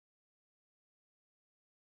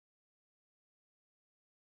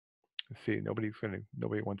 Let's see, nobody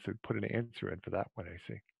wants to put an answer in for that one, I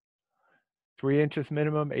see. 3 inches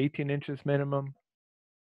minimum, 18 inches minimum,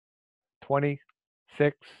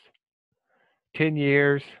 26, 10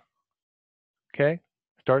 years, okay?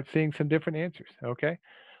 Start seeing some different answers, okay?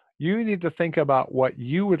 You need to think about what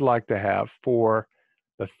you would like to have for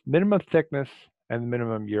the minimum thickness and the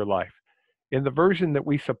minimum year life. In the version that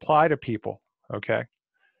we supply to people, okay,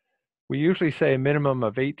 we usually say a minimum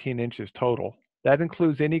of 18 inches total. That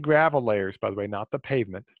includes any gravel layers, by the way, not the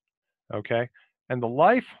pavement, okay? And the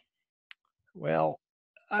life, well,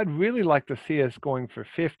 I'd really like to see us going for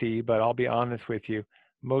 50, but I'll be honest with you,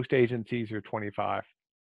 most agencies are 25,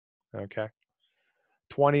 okay?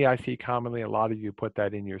 20 I see commonly, a lot of you put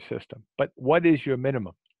that in your system. But what is your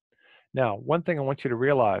minimum? Now, one thing I want you to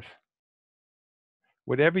realize,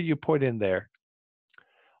 whatever you put in there,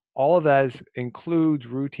 all of that includes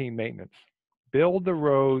routine maintenance. Build the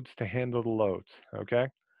roads to handle the loads, okay?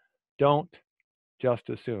 Don't just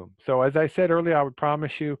assume. So as I said earlier, I would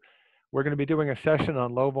promise you, we're going to be doing a session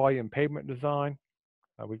on low volume pavement design.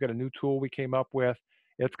 We've got a new tool we came up with.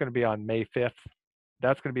 It's going to be on May 5th.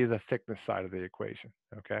 That's going to be the thickness side of the equation,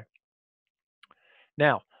 okay?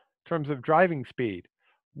 Now, in terms of driving speed,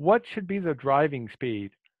 what should be the driving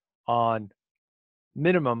speed on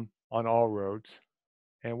minimum on all roads?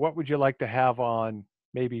 And what would you like to have on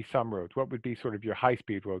maybe some roads? What would be sort of your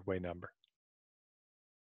high-speed roadway number?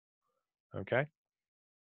 Okay.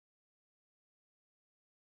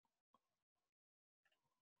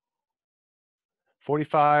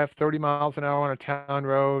 45, 30 miles an hour on a town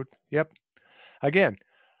road. Yep. Again,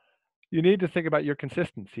 you need to think about your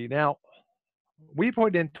consistency. Now, we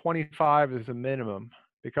put in 25 as a minimum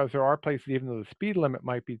because there are places, even though the speed limit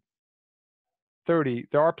might be 30,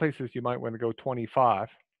 there are places you might want to go 25.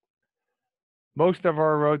 Most of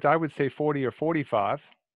our roads, I would say 40 or 45,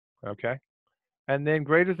 okay? And then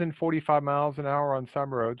greater than 45 miles an hour on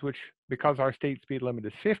some roads, which because our state speed limit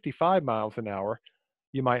is 55 miles an hour,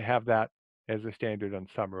 you might have that as a standard on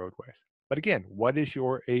some roadways. But again, what is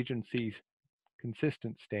your agency's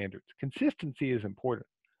consistent standards? Consistency is important.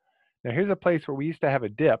 Now here's a place where we used to have a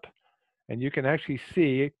dip, and you can actually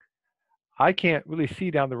see, I can't really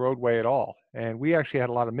see down the roadway at all. And we actually had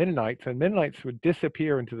a lot of Mennonites, and Mennonites would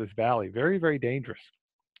disappear into this valley. Very, very dangerous,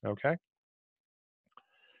 okay?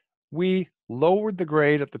 We lowered the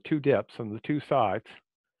grade at the 2 dips on the 2 sides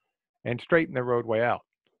and straightened the roadway out.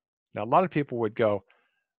 Now, a lot of people would go,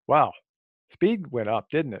 wow, speed went up,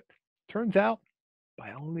 didn't it? Turns out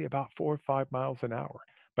by only about 4 or 5 miles an hour.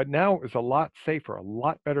 but now it's a lot safer, a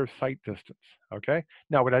lot better sight distance, okay?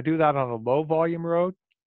 Now, would I do that on a low volume road?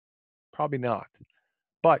 Probably not.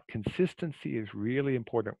 But consistency is really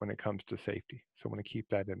important when it comes to safety. So I want to keep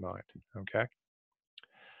that in mind, okay?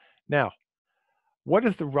 Now, what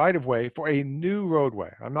is the right of way for a new roadway?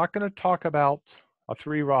 I'm not going to talk about a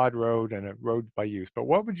 3-rod road and a road by use, but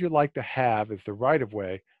what would you like to have as the right of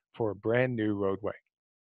way for a brand new roadway?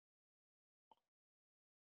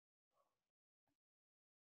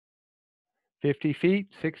 50 feet,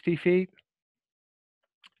 60 feet?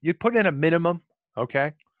 You'd put in a minimum,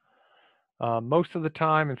 okay? Most of the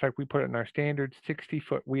time, in fact, we put it in our standards,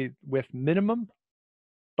 60-foot width minimum,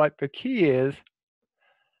 but the key is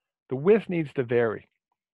the width needs to vary.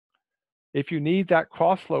 If you need that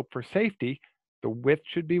cross slope for safety, the width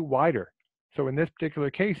should be wider. So in this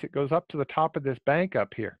particular case, it goes up to the top of this bank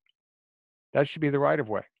up here. That should be the right of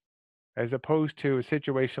way, as opposed to a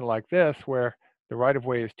situation like this where the right of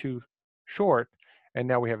way is too short and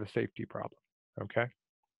now we have a safety problem, okay?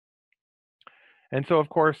 And so of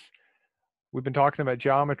course, we've been talking about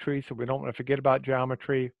geometry, so we don't want to forget about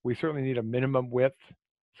geometry. We certainly need a minimum width.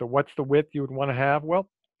 So what's the width you would want to have? Well,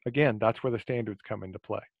 again, that's where the standards come into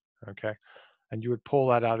play, okay? And you would pull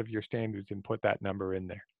that out of your standards and put that number in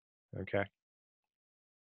there, okay?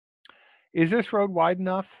 Is this road wide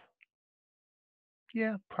enough?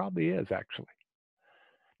 Yeah, probably is actually.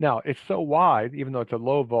 Now, it's so wide, even though it's a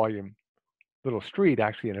low volume little street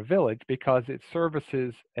actually in a village, because it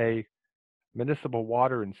services a municipal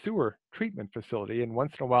water and sewer treatment facility. And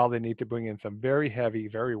once in a while, they need to bring in some very heavy,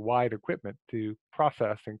 very wide equipment to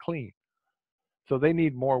process and clean. So they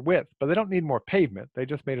need more width, but they don't need more pavement. They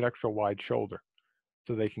just made an extra wide shoulder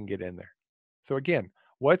so they can get in there. So again,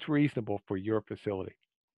 what's reasonable for your facility?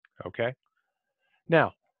 Okay.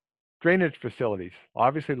 Now, drainage facilities,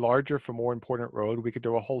 obviously larger for more important road. We could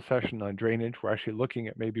do a whole session on drainage. We're actually looking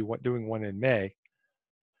at maybe doing one in May.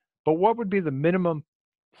 But what would be the minimum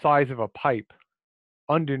size of a pipe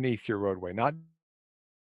underneath your roadway, not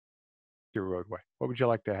your roadway? What would you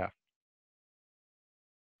like to have?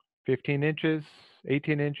 15 inches,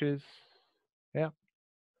 18 inches? Yeah.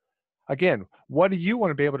 Again, what do you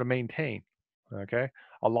want to be able to maintain? Okay.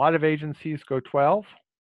 A lot of agencies go 12.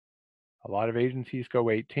 A lot of agencies go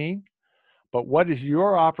 18. But what is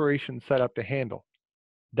your operation set up to handle?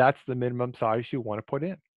 That's the minimum size you want to put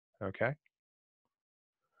in. Okay.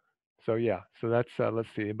 So yeah, so that's, let's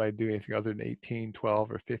see, anybody do anything other than 18,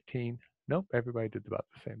 12, or 15? Nope, everybody did about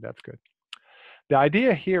the same. That's good. The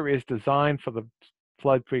idea here is designed for the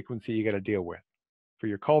flood frequency you got to deal with, for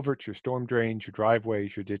your culverts, your storm drains, your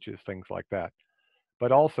driveways, your ditches, things like that.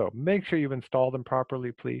 But also make sure you install them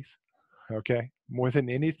properly, please. Okay. More than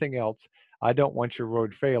anything else, I don't want your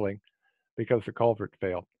road failing because the culvert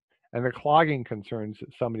failed. And the clogging concerns that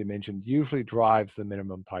somebody mentioned usually drives the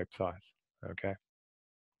minimum pipe size. Okay.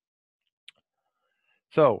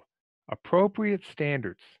 So appropriate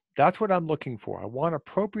standards. That's what I'm looking for. I want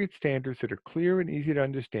appropriate standards that are clear and easy to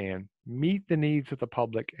understand, meet the needs of the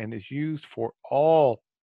public, and is used for all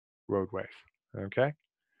roadways. Okay.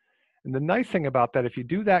 And the nice thing about that, if you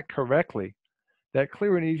do that correctly, that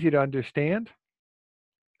clear and easy to understand,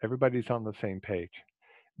 everybody's on the same page.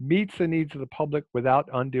 Meets the needs of the public without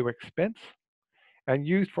undue expense, and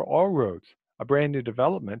used for all roads, a brand new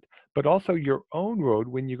development, but also your own road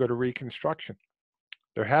when you go to reconstruction.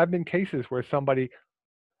 There have been cases where somebody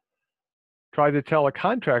tried to tell a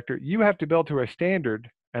contractor, you have to build to a standard,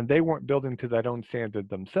 and they weren't building to that own standard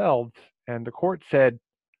themselves. And the court said,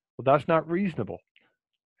 well, that's not reasonable.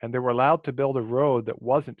 And they were allowed to build a road that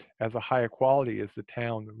wasn't as a high quality as the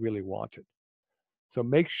town really wanted. So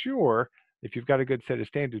make sure if you've got a good set of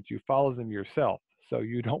standards, you follow them yourself, so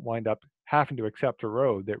you don't wind up having to accept a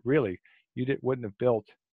road that really you wouldn't have built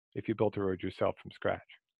if you built a road yourself from scratch.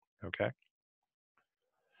 Okay.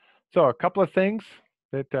 So a couple of things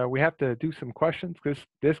that we have to do some questions, because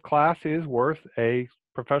this class is worth a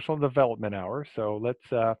professional development hour. So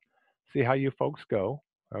let's see how you folks go.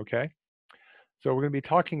 Okay. So we're going to be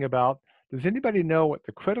talking about, does anybody know what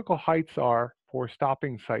the critical heights are for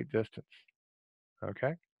stopping sight distance?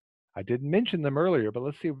 Okay. I didn't mention them earlier, but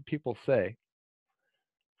let's see what people say.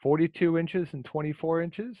 42 inches and 24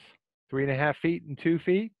 inches, 3.5 feet and 2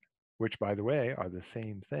 feet, which by the way are the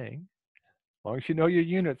same thing. As long as you know your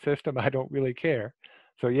unit system, I don't really care.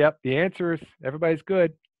 So yep, the answer is everybody's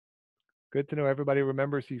good. Good to know everybody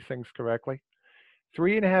remembers these things correctly.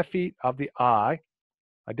 3.5 feet of the eye.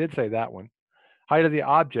 I did say that one. Height of the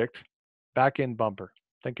object, back end bumper.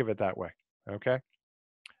 Think of it that way. Okay.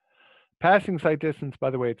 Passing sight distance,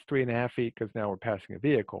 by the way, it's 3.5 feet because now we're passing a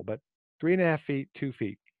vehicle, but 3.5 feet, 2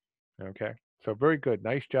 feet. Okay. So very good.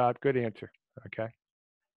 Nice job. Good answer. Okay.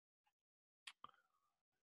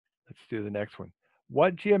 Let's do the next one.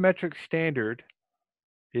 What geometric standard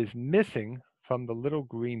is missing from the little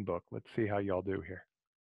green book? Let's see how y'all do here.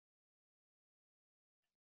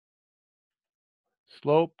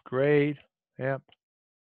 Slope, grade, yep.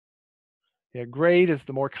 Yeah, grade is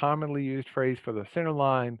the more commonly used phrase for the center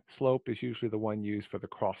line. Slope is usually the one used for the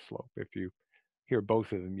cross slope, if you hear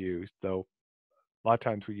both of them used, though a lot of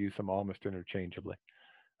times we use them almost interchangeably.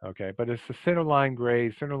 Okay, but it's the center line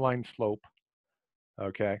grade, center line slope.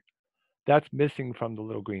 Okay, that's missing from the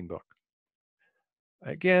little green book.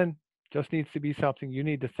 Again, just needs to be something you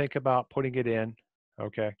need to think about putting it in.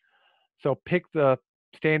 Okay, so pick the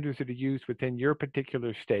standards that are used within your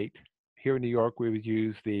particular state. Here in New York, we would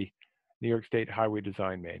use the New York State Highway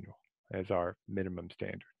Design Manual as our minimum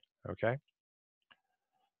standard. Okay.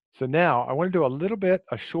 So now I want to do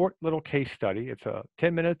a short little case study. It's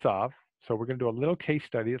 10 minutes off. So we're going to do a little case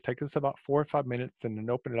study. It'll take us about 4 or 5 minutes and then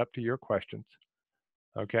open it up to your questions.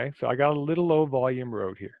 Okay. So I got a little low volume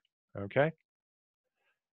road here. Okay.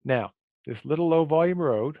 Now, this little low volume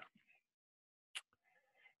road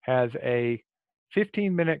has a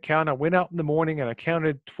 15-minute count. I went out in the morning and I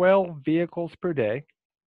counted 12 vehicles per day.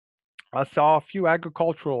 I saw a few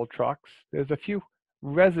agricultural trucks. There's a few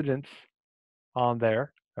residents on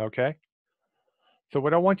there. Okay. So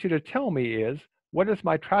what I want you to tell me is, what is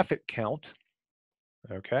my traffic count?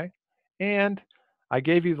 Okay. And I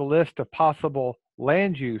gave you the list of possible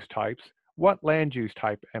land use types. What land use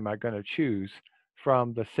type am I going to choose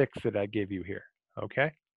from the 6 that I give you here?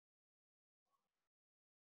 Okay.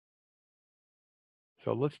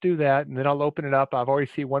 So let's do that, and then I'll open it up. I've already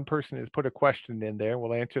seen one person has put a question in there.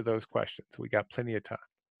 We'll answer those questions. We got plenty of time.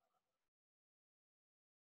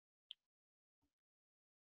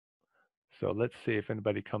 So let's see if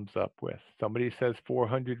anybody comes up with. Somebody says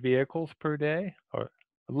 400 vehicles per day, or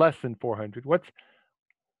less than 400.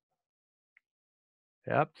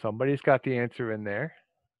 Yep, somebody's got the answer in there.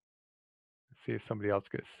 Let's see if somebody else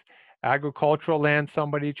gets. Agricultural land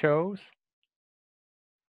somebody chose.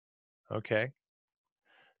 Okay.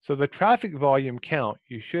 So the traffic volume count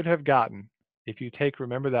you should have gotten if you take,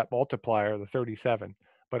 remember that multiplier, the 37,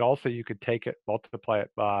 but also you could take it, multiply it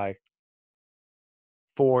by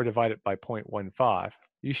 4 divided by 0.15.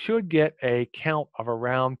 You should get a count of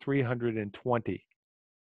around 320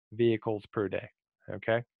 vehicles per day.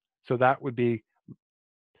 Okay. So that would be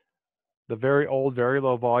the very old, very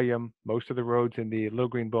low volume. Most of the roads in the Little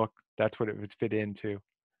Green Book, that's what it would fit into.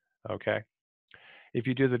 Okay. If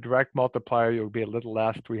you do the direct multiplier, you'll be a little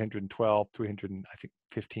less, 312, 300, I think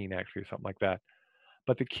 15 actually, or something like that.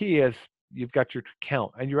 But the key is you've got your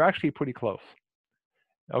count, and you're actually pretty close.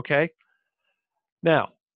 Okay.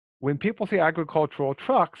 Now, when people see agricultural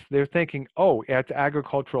trucks, they're thinking, oh, it's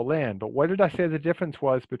agricultural land. But what did I say the difference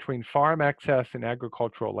was between farm access and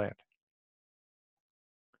agricultural land?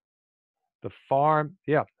 The farm,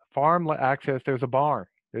 yeah, farm access, there's a barn.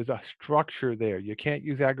 There's a structure there. You can't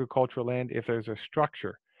use agricultural land if there's a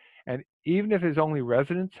structure. And even if there's only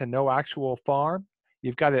residents and no actual farm,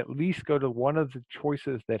 you've got to at least go to one of the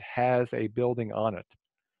choices that has a building on it.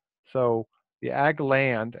 So the ag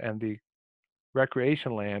land and the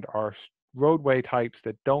recreation land are roadway types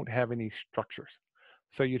that don't have any structures.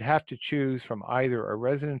 So you'd have to choose from either a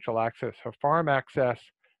residential access or farm access.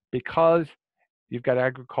 Because you've got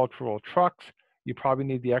agricultural trucks, you probably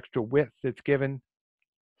need the extra width that's given.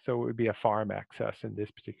 So it would be a farm access in this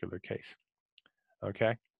particular case.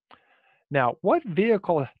 Okay. Now, what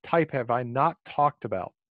vehicle type have I not talked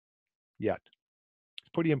about yet? It's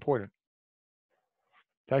pretty important.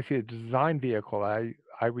 It's actually a design vehicle I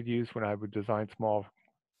would use when I would design small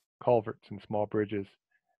culverts and small bridges.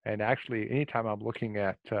 And actually, anytime I'm looking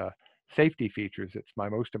at safety features, it's my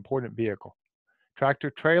most important vehicle.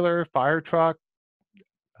 Tractor trailer, fire truck,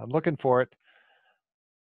 I'm looking for it.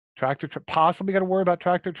 Possibly got to worry about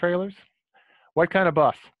tractor trailers. What kind of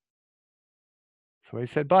bus?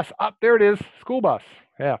 Somebody said bus. There it is, school bus.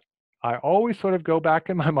 Yeah. I always sort of go back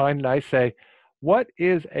in my mind and I say, what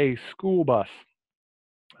is a school bus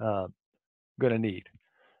going to need?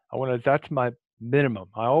 That's my minimum.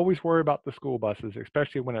 I always worry about the school buses,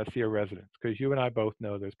 especially when I see a residence, because you and I both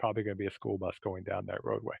know there's probably going to be a school bus going down that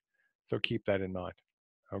roadway. So keep that in mind.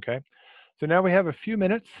 Okay. So now we have a few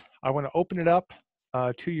minutes. I want to open it up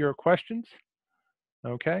to your questions.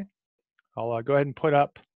 Okay. I'll go ahead and put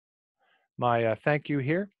up my thank you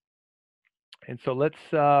here. And so let's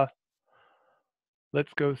go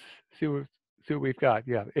see what we've got.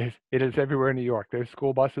 Yeah, it is everywhere in New York. There's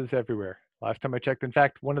school buses everywhere. Last time I checked, in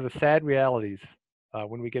fact, one of the sad realities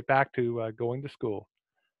when we get back to going to school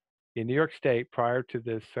in New York State prior to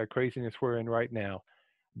this craziness we're in right now,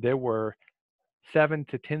 there were 7,000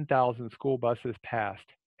 to 10,000 school buses passed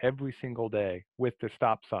every single day with the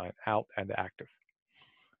stop sign out and active.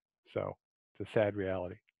 So it's a sad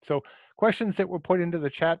reality. So questions that were put into the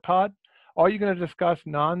chat pod, are you going to discuss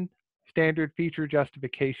non-standard feature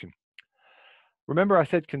justification? Remember, I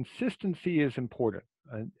said consistency is important.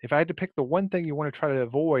 If I had to pick the one thing you want to try to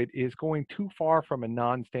avoid is going too far from a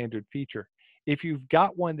non-standard feature. If you've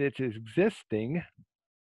got one that's existing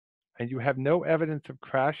and you have no evidence of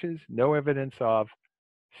crashes, no evidence of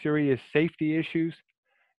serious safety issues,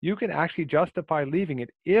 you can actually justify leaving it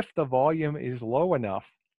if the volume is low enough.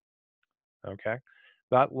 Okay.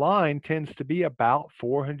 That line tends to be about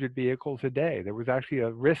 400 vehicles a day. There was actually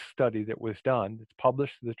a risk study that was done. It's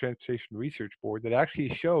published to the Transportation Research Board that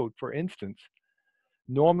actually showed, for instance,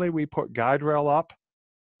 normally we put guide rail up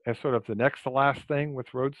as sort of the next to last thing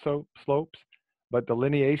with road slopes, but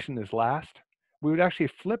delineation is last. We would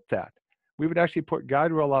actually flip that. We would actually put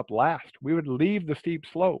guide rail up last. We would leave the steep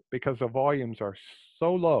slope because the volumes are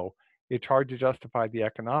so low, it's hard to justify the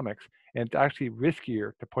economics, and it's actually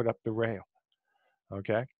riskier to put up the rail,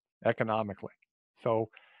 okay, economically. So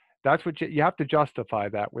that's what you have to justify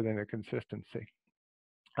that within a consistency.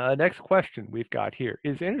 Next question we've got here.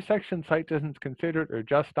 Is intersection sight distance considered or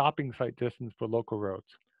just stopping sight distance for local roads?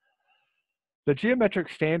 The geometric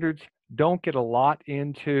standards don't get a lot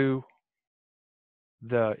into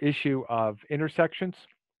the issue of intersections.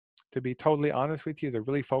 To be totally honest with you, they're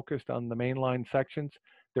really focused on the mainline sections.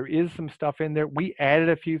 There is some stuff in there. We added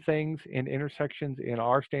a few things in intersections in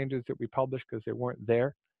our standards that we published because they weren't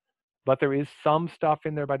there. But there is some stuff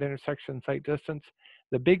in there about intersection sight distance.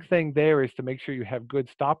 The big thing there is to make sure you have good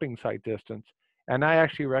stopping sight distance. And I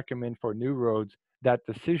actually recommend for new roads that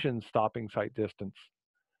decision stopping sight distance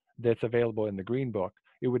that's available in the Greenbook.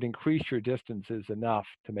 It would increase your distances enough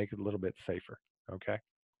to make it a little bit safer, okay?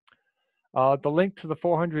 The link to the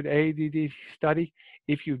 400 AADD study,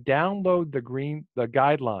 if you download the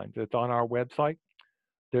guidelines, it's on our website.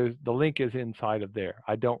 The link is inside of there.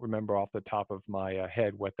 I don't remember off the top of my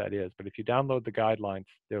head what that is, but if you download the guidelines,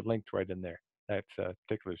 they're linked right in there. That's a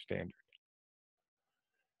particular standard.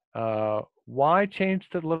 Why change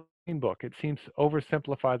to the little Greenbook? It seems to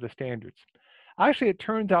oversimplify the standards. Actually, it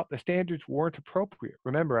turns out the standards weren't appropriate.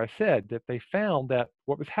 Remember, I said that they found that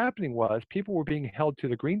what was happening was people were being held to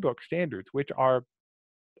the Greenbook standards, which are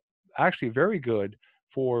actually very good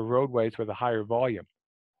for roadways with a higher volume.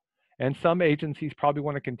 And some agencies probably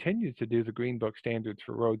want to continue to do the Greenbook standards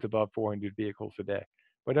for roads above 400 vehicles a day.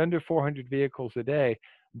 But under 400 vehicles a day,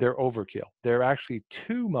 they're overkill. They're actually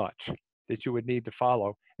too much that you would need to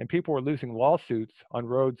follow. And people were losing lawsuits on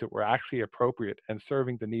roads that were actually appropriate and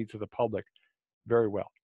serving the needs of the public very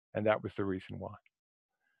well. And that was the reason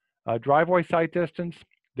why. Driveway sight distance,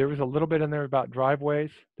 there was a little bit in there about driveways.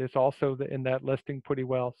 There's also in that listing pretty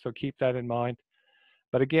well, so keep that in mind.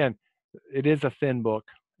 But again, it is a thin book.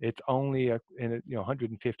 It's only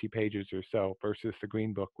 150 pages or so versus the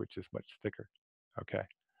Greenbook, which is much thicker. Okay.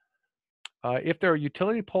 If there are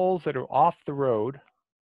utility poles that are off the road,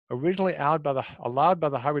 originally allowed by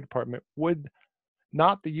the Highway Department, would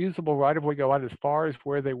not the usable right-of-way go out as far as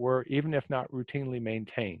where they were, even if not routinely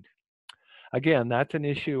maintained? Again, that's an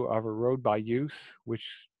issue of a road by use, which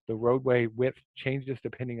the roadway width changes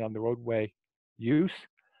depending on the roadway use.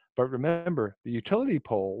 But remember, the utility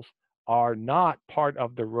poles are not part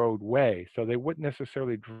of the roadway, so they wouldn't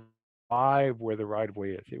necessarily drive where the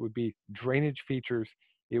right-of-way is. It would be drainage features,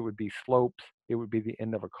 it would be slopes, it would be the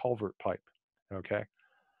end of a culvert pipe, okay?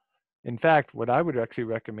 In fact, what I would actually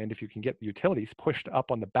recommend, if you can get the utilities pushed up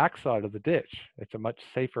on the backside of the ditch, it's a much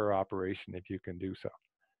safer operation if you can do so.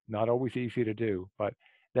 Not always easy to do, but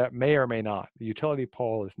that may or may not. The utility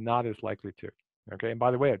pole is not as likely to, okay? And by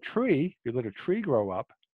the way, a tree, if you let a tree grow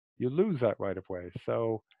up, you lose that right-of-way.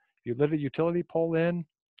 So if you let a utility pole in,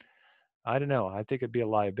 I don't know. I think it'd be a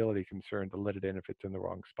liability concern to let it in if it's in the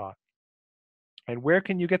wrong spot. And where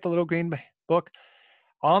can you get the little green book?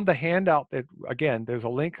 On the handout, again, there's a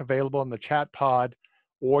link available in the chat pod,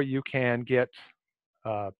 or you can get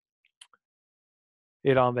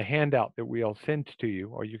it on the handout that we'll send to you,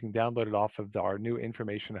 or you can download it off of our new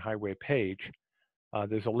Information Highway page.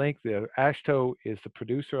 There's a link. The AASHTO is the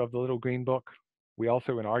producer of the little green book. We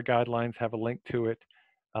also, in our guidelines, have a link to it.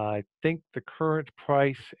 I think the current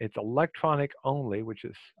price, it's electronic only, which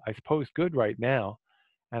is, I suppose, good right now.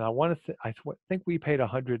 And I think we paid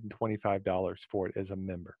 $125 for it as a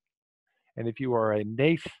member. And if you are a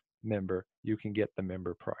NACE member, you can get the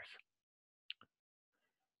member price.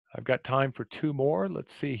 I've got time for two more.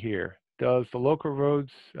 Let's see here. Does the local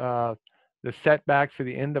roads, the setbacks to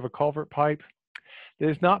the end of a culvert pipe?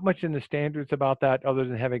 There's not much in the standards about that other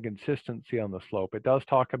than having consistency on the slope. It does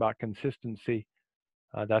talk about consistency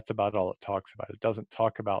That's about all it talks about. It doesn't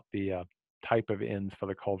talk about the type of ends for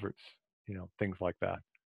the culverts, things like that.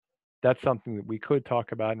 That's something that we could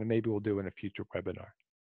talk about and maybe we'll do in a future webinar.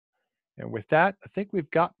 And with that, I think we've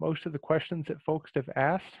got most of the questions that folks have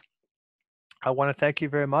asked. I want to thank you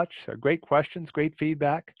very much. Great questions, great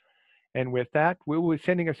feedback. And with that, we will be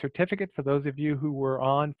sending a certificate for those of you who were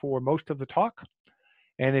on for most of the talk.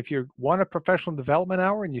 And if you want a professional development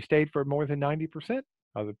hour and you stayed for more than 90%,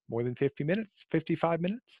 more than 50 minutes, 55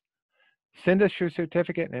 minutes, send us your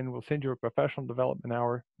certificate and we'll send you a professional development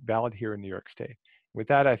hour valid here in New York State. With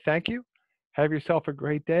that, I thank you. Have yourself a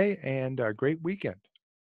great day and a great weekend.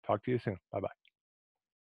 Talk to you soon. Bye-bye.